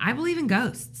 Listen, I believe in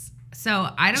ghosts, so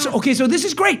I don't. So this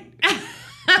is great.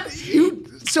 I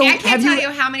can't tell you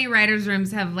how many writers'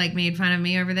 rooms have like made fun of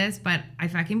me over this, but I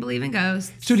fucking believe in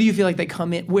ghosts. So do you feel like they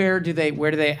come in? Where do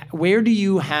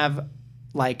you have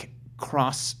like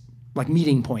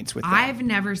meeting points with them? I've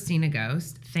never seen a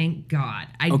ghost, thank God.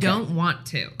 I don't want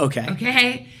to.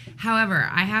 Okay. However,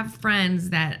 I have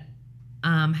friends that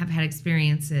have had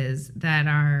experiences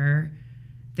that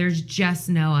there's just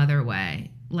no other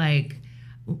way. Like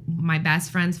my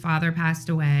best friend's father passed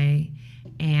away,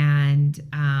 and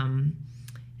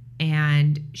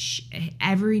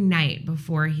every night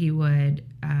before he would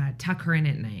tuck her in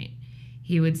at night,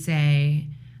 he would say,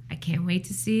 I can't wait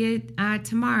to see it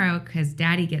tomorrow because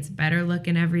Daddy gets better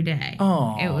looking every day.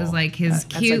 Oh, it was like his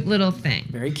cute little thing.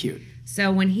 Very cute.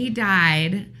 So when he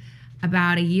died,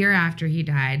 about a year after he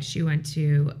died, she went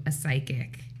to a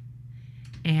psychic.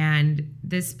 And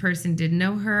this person didn't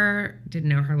know her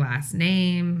last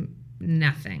name,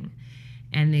 nothing.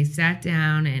 And they sat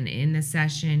down, and in the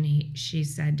session, she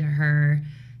said to her,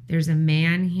 there's a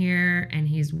man here, and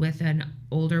he's with an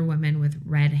older woman with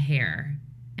red hair.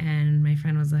 And my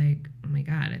friend was like, oh my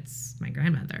God, it's my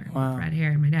grandmother with red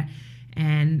hair and my dad.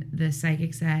 And the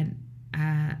psychic said,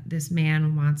 this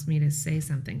man wants me to say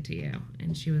something to you.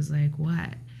 And she was like,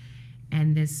 what?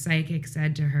 And this psychic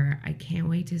said to her, I can't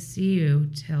wait to see you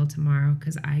till tomorrow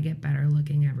because I get better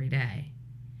looking every day.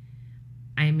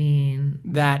 I mean...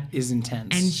 That is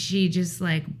intense. And she just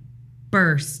like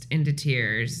burst into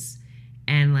tears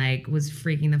and like was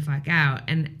freaking the fuck out.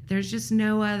 And there's just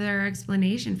no other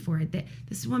explanation for it.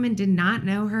 This woman did not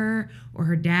know her or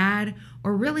her dad,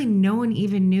 or really no one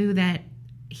even knew that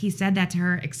he said that to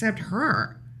her except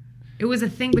her. It was a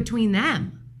thing between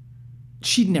them.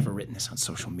 She'd never written this on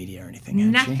social media or anything, had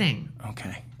Nothing. she?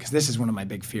 Okay. Because this is one of my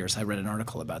big fears. I read an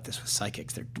article about this with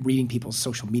psychics. They're reading people's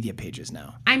social media pages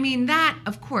now. I mean, that,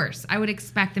 of course, I would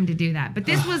expect them to do that. But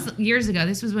this was years ago.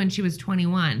 This was when she was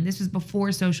 21. This was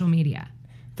before social media.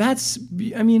 I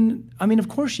mean, of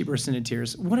course she burst into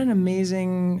tears. What an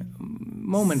amazing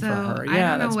moment for her.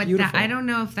 Yeah, that's beautiful. I don't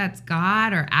know if that's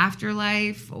God or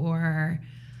afterlife or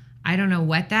I don't know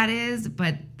what that is,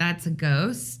 but that's a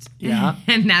ghost. Yeah.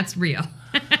 And that's real.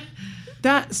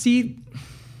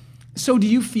 So do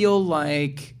you feel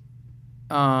like,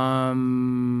 do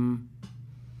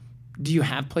you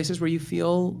have places where you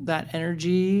feel that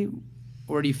energy?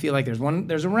 Or do you feel like there's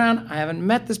around? I haven't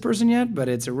met this person yet, but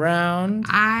it's around.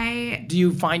 Do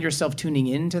you find yourself tuning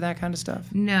into that kind of stuff?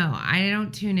 No, I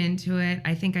don't tune into it.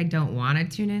 I think I don't want to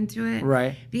tune into it.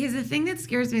 Right. Because the thing that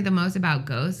scares me the most about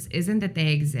ghosts isn't that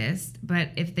they exist, but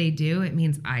if they do, it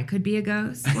means I could be a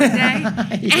ghost one day.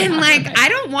 And I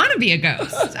don't want to be a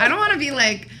ghost. I don't want to be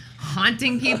like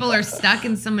haunting people or stuck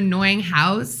in some annoying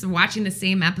house watching the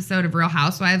same episode of Real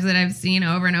Housewives that I've seen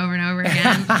over and over and over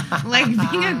again. Like,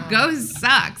 being a ghost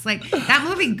sucks. Like, that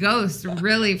movie Ghost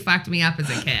really fucked me up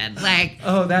as a kid. Like,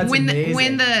 oh, that's amazing.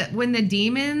 When the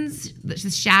demons, the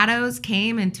shadows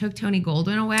came and took Tony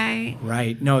Goldwyn away.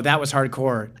 Right. No, that was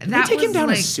hardcore. Did they take him down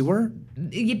a sewer?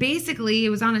 Basically, it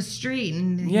was on a street,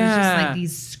 and he was just like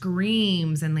these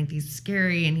screams and like these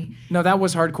scary. No, that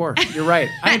was hardcore. You're right.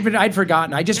 I'd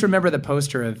forgotten. I just remember the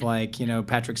poster of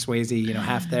Patrick Swayze,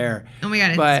 half there. Oh my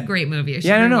God, it's a great movie. You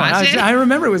should watch it. I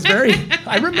remember it was very.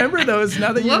 I remember those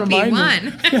now that you remind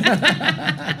me.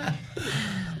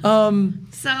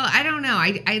 So I don't know.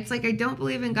 It's like I don't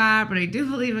believe in God, but I do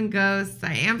believe in ghosts.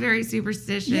 I am very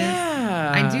superstitious.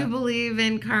 Yeah. I do believe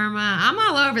in karma. I'm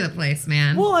all over the place,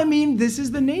 man. Well, I mean, this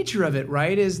is the nature of it,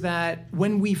 right? Is that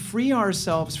when we free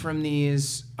ourselves from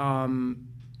these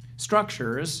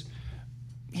structures,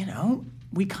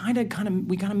 we kind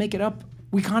of make it up.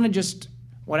 We kind of just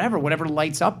whatever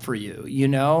lights up for you,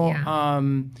 Yeah.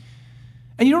 And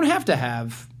you don't have to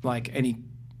have like any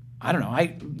I don't know.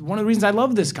 One of the reasons I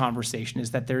love this conversation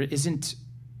is that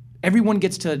everyone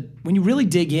gets to, when you really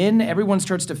dig in, everyone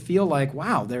starts to feel like,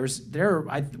 wow,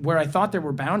 where I thought there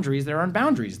were boundaries, there aren't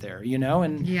boundaries there,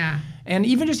 And Yeah. And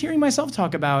even just hearing myself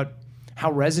talk about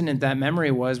how resonant that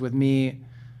memory was with me,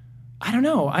 I don't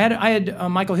know. I had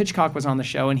Michael Hitchcock was on the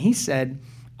show, and he said,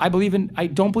 I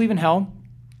don't believe in hell,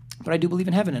 but I do believe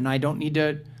in heaven, and I don't need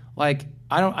to,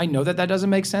 I know that doesn't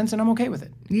make sense, and I'm okay with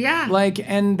it. Yeah.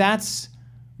 And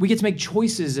we get to make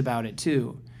choices about it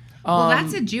too. Well,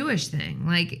 that's a Jewish thing.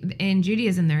 Like in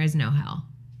Judaism, there is no hell.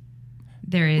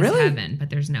 There is Really? heaven, but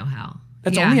there's no hell.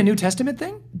 That's only a New Testament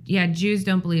thing? Yeah, Jews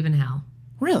don't believe in hell,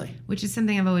 Really? which is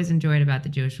something I've always enjoyed about the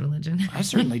Jewish religion. I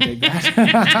certainly dig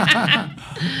that.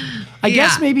 I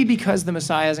guess maybe because the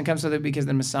Messiah hasn't come, because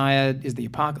the Messiah is the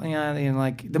apocalypse, and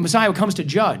the Messiah comes to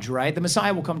judge, right? The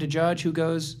Messiah will come to judge who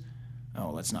goes,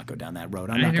 oh, let's not go down that road.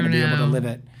 I'm not going to be able to live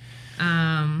it.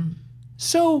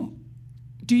 So,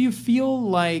 do you feel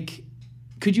like,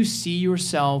 could you see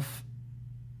yourself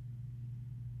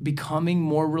becoming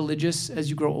more religious as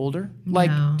you grow older?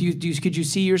 Like, No. Could you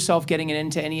see yourself getting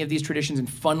into any of these traditions and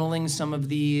funneling some of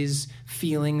these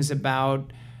feelings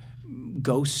about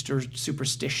ghost or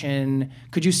superstition?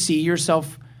 Could you see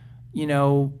yourself,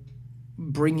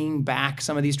 bringing back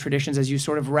some of these traditions as you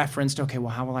sort of referenced, okay, well,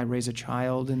 how will I raise a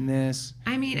child in this?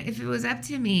 I mean, if it was up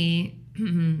to me,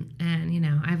 and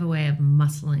I have a way of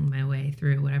muscling my way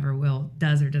through whatever Will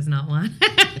does or does not want.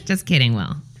 Just kidding,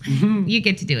 Will. You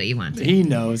get to do what you want to. He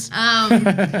knows.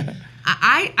 I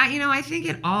think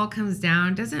it all comes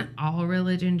down. Doesn't all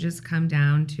religion just come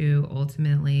down to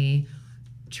ultimately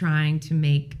trying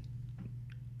to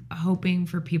hoping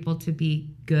for people to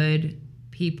be good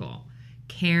people,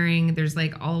 caring? There's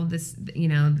like all of this.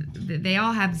 They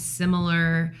all have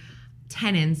similar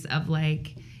tenets of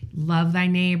like, love thy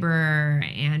neighbor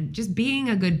and just being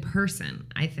a good person,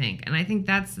 I think. And I think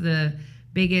that's the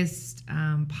biggest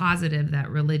positive that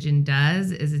religion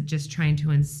does, is it just trying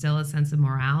to instill a sense of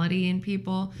morality in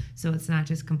people, so it's not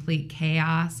just complete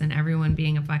chaos and everyone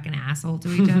being a fucking asshole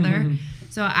to each other.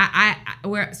 So I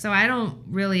don't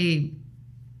really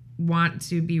want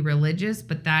to be religious,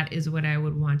 but that is what I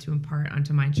would want to impart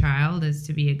onto my child, is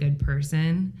to be a good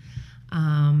person.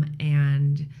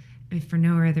 And if for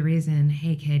no other reason,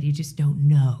 hey kid, you just don't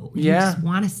know. You just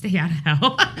want to stay out of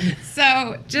hell.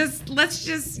 So let's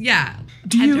hedge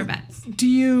our bets.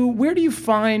 Where do you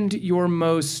find your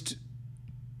most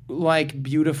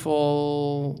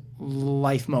beautiful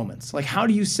life moments? Like, how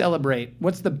do you celebrate?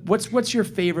 What's your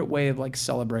favorite way of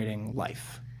celebrating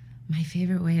life? My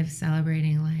favorite way of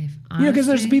celebrating life, honestly, because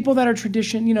there's people that are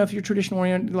tradition. If you're tradition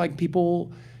oriented,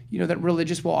 people. That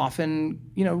religious will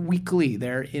often, weekly,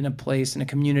 they're in a place, in a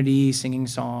community, singing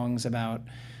songs about,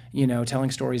 telling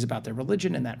stories about their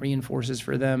religion, and that reinforces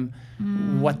for them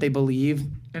what they believe.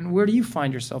 And where do you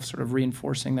find yourself sort of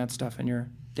reinforcing that stuff in your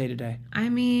day-to-day? I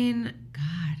mean,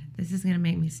 God, this is going to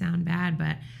make me sound bad,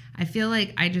 but I feel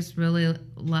like I just really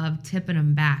love tipping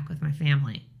them back with my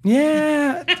family.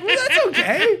 Yeah, that's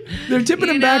okay. They're tipping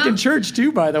them back in church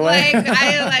too, by the way.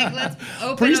 Let's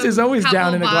open Priest is always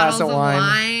down in a glass of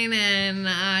wine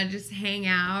and just hang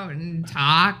out and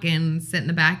talk and sit in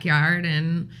the backyard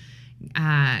and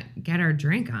get our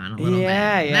drink on a little bit.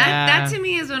 Yeah. That to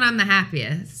me is when I'm the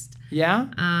happiest.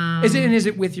 Yeah. Is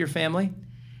it with your family?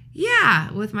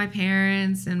 Yeah, with my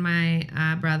parents and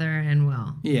my brother and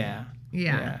Will. Yeah.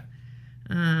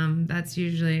 That's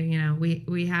usually,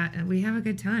 we have a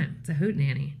good time. It's a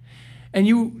hootenanny.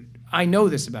 And I know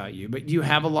this about you, but you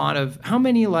have how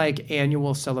many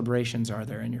annual celebrations are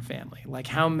there in your family? Like,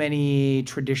 how many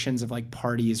traditions of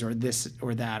parties or this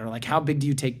or that, or how big do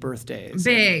you take birthdays?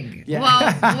 Big. Yeah.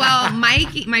 Well,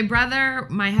 Mike, my brother,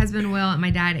 my husband Will, and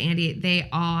my dad Andy, they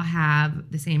all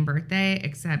have the same birthday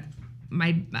except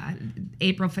my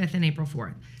April 5th and April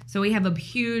 4th. So we have a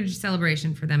huge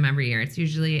celebration for them every year. It's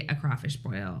usually a crawfish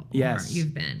boil, or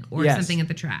you've been, or something at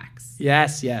the tracks.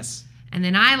 Yes. And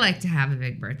then I like to have a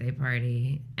big birthday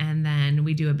party, and then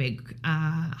we do a big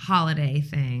holiday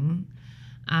thing,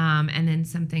 and then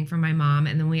something for my mom,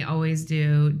 and then we always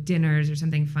do dinners or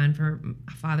something fun for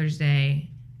Father's Day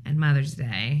and Mother's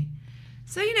Day.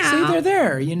 So, So they're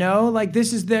there,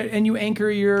 this is and you anchor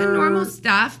your... the normal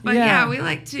stuff, but we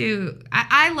like to...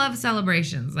 I love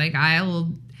celebrations.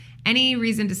 Any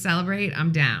reason to celebrate,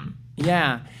 I'm down.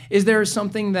 Yeah. Is there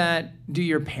something do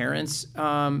your parents,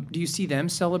 do you see them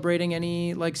celebrating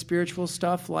any spiritual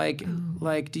stuff?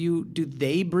 Do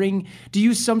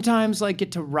you sometimes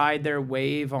get to ride their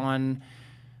wave on,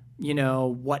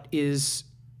 what is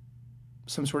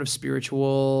some sort of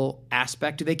spiritual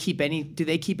aspect? Do they keep any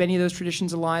of those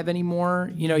traditions alive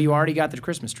anymore? You already got the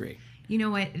Christmas tree. You know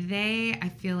what?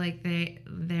 I feel like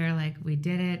they're like, we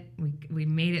did it. We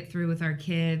made it through with our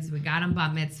kids. We got them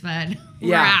bat mitzvahed.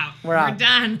 We're out. We're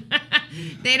done.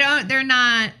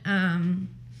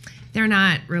 They're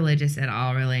not religious at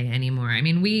all really anymore. I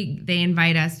mean, they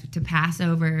invite us to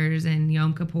Passovers and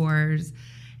Yom Kippurs,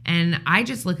 and I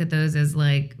just look at those as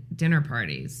like dinner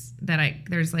parties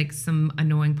there's like some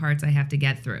annoying parts I have to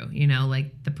get through,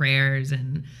 like the prayers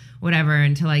and whatever,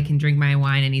 until I can drink my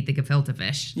wine and eat the gefilte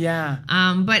fish. Yeah.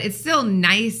 But it's still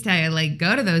nice to like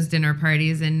go to those dinner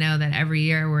parties and know that every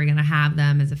year we're going to have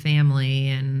them as a family.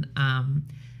 And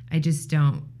I just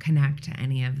don't connect to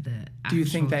any of the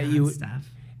actual stuff.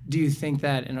 Do you think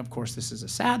that, and of course this is a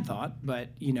sad thought, but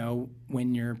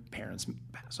when your parents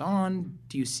pass on,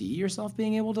 do you see yourself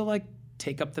being able to like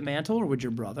take up the mantle, or would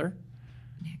your brother?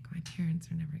 Nick, my parents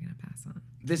are never going to pass on.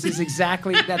 This is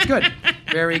exactly, that's good.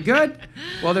 Very good.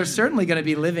 Well, they're certainly going to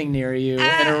be living near you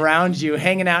and around you,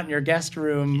 hanging out in your guest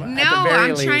room at the very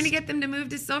least. I'm trying to get them to move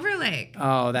to Silver Lake.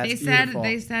 Oh, that's beautiful.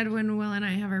 They said when Will and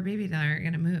I have our baby, they're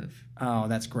going to move. Oh,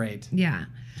 that's great. Yeah.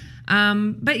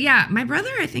 But yeah, my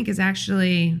brother, I think, is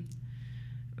actually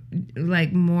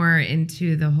like more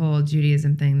into the whole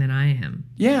Judaism thing than I am.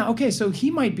 Yeah, okay, so he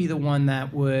might be the one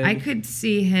that would... I could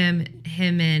see him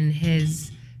and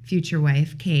his future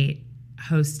wife, Kate,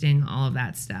 hosting all of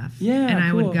that stuff. Yeah, and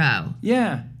I cool. would go.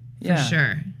 Yeah. For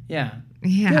sure. Yeah.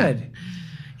 Good.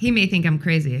 He may think I'm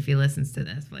crazy if he listens to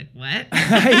this. Like, what?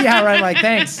 Yeah, right, like,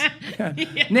 thanks. Yeah.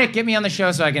 Nick, get me on the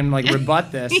show so I can, like,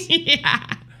 rebut this.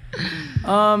 Yeah.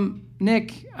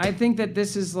 Nick, I think that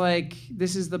this is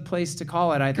the place to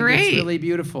call it. I think Great. It's really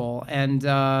beautiful. And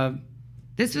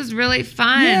this was really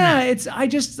fun. Yeah, I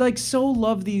just like so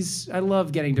love these. I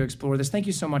love getting to explore this. Thank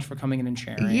you so much for coming in and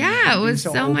sharing. Yeah, it was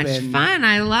so much open. fun.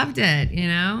 I loved it.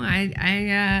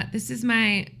 This is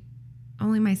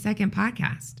only my second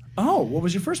podcast. Oh, what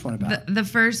was your first one about? The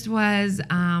first was,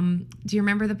 do you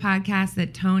remember the podcast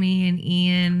that Tony and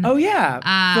Ian? Oh,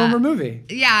 yeah. Film or movie.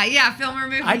 Yeah, film or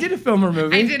movie. I did a film or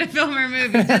movie. I did a film or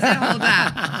movie. Doesn't hold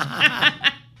up.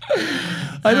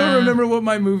 I don't remember what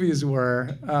my movies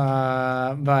were,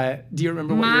 but do you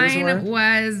remember what yours were? Mine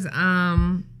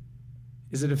was...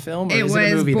 is it a film or is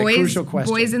it a movie? The crucial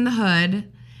question. Boys in the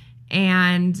Hood,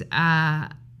 and...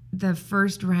 the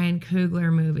first Ryan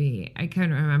Coogler movie. I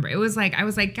couldn't remember. I was like,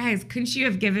 guys, couldn't you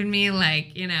have given me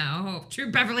True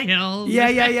Beverly Hills? Yeah.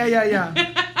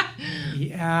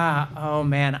 Yeah. Oh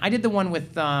man, I did the one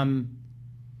with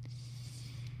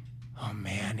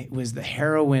it was the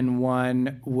heroin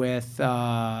one with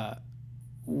I'm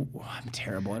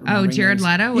terrible at remembering Jared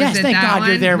names. Leto? Yes, thank God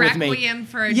you're there with me. Requiem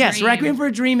for a Dream. Yes, Requiem for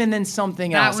a Dream, and then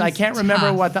something else. I can't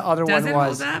remember what the other one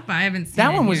was. Hold up? I haven't seen that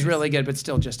it one in was years. really good, but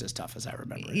still just as tough as I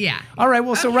remember. Yeah. All right.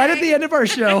 Well, so right at the end of our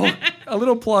show, a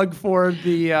little plug for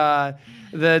the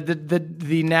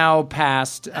now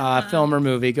past film or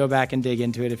movie. Go back and dig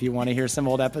into it if you want to hear some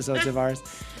old episodes of ours.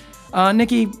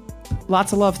 Nikki,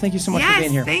 lots of love. Thank you so much for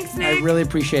being here. Thanks, Nick. I really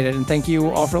appreciate it, and thank you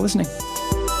all for listening.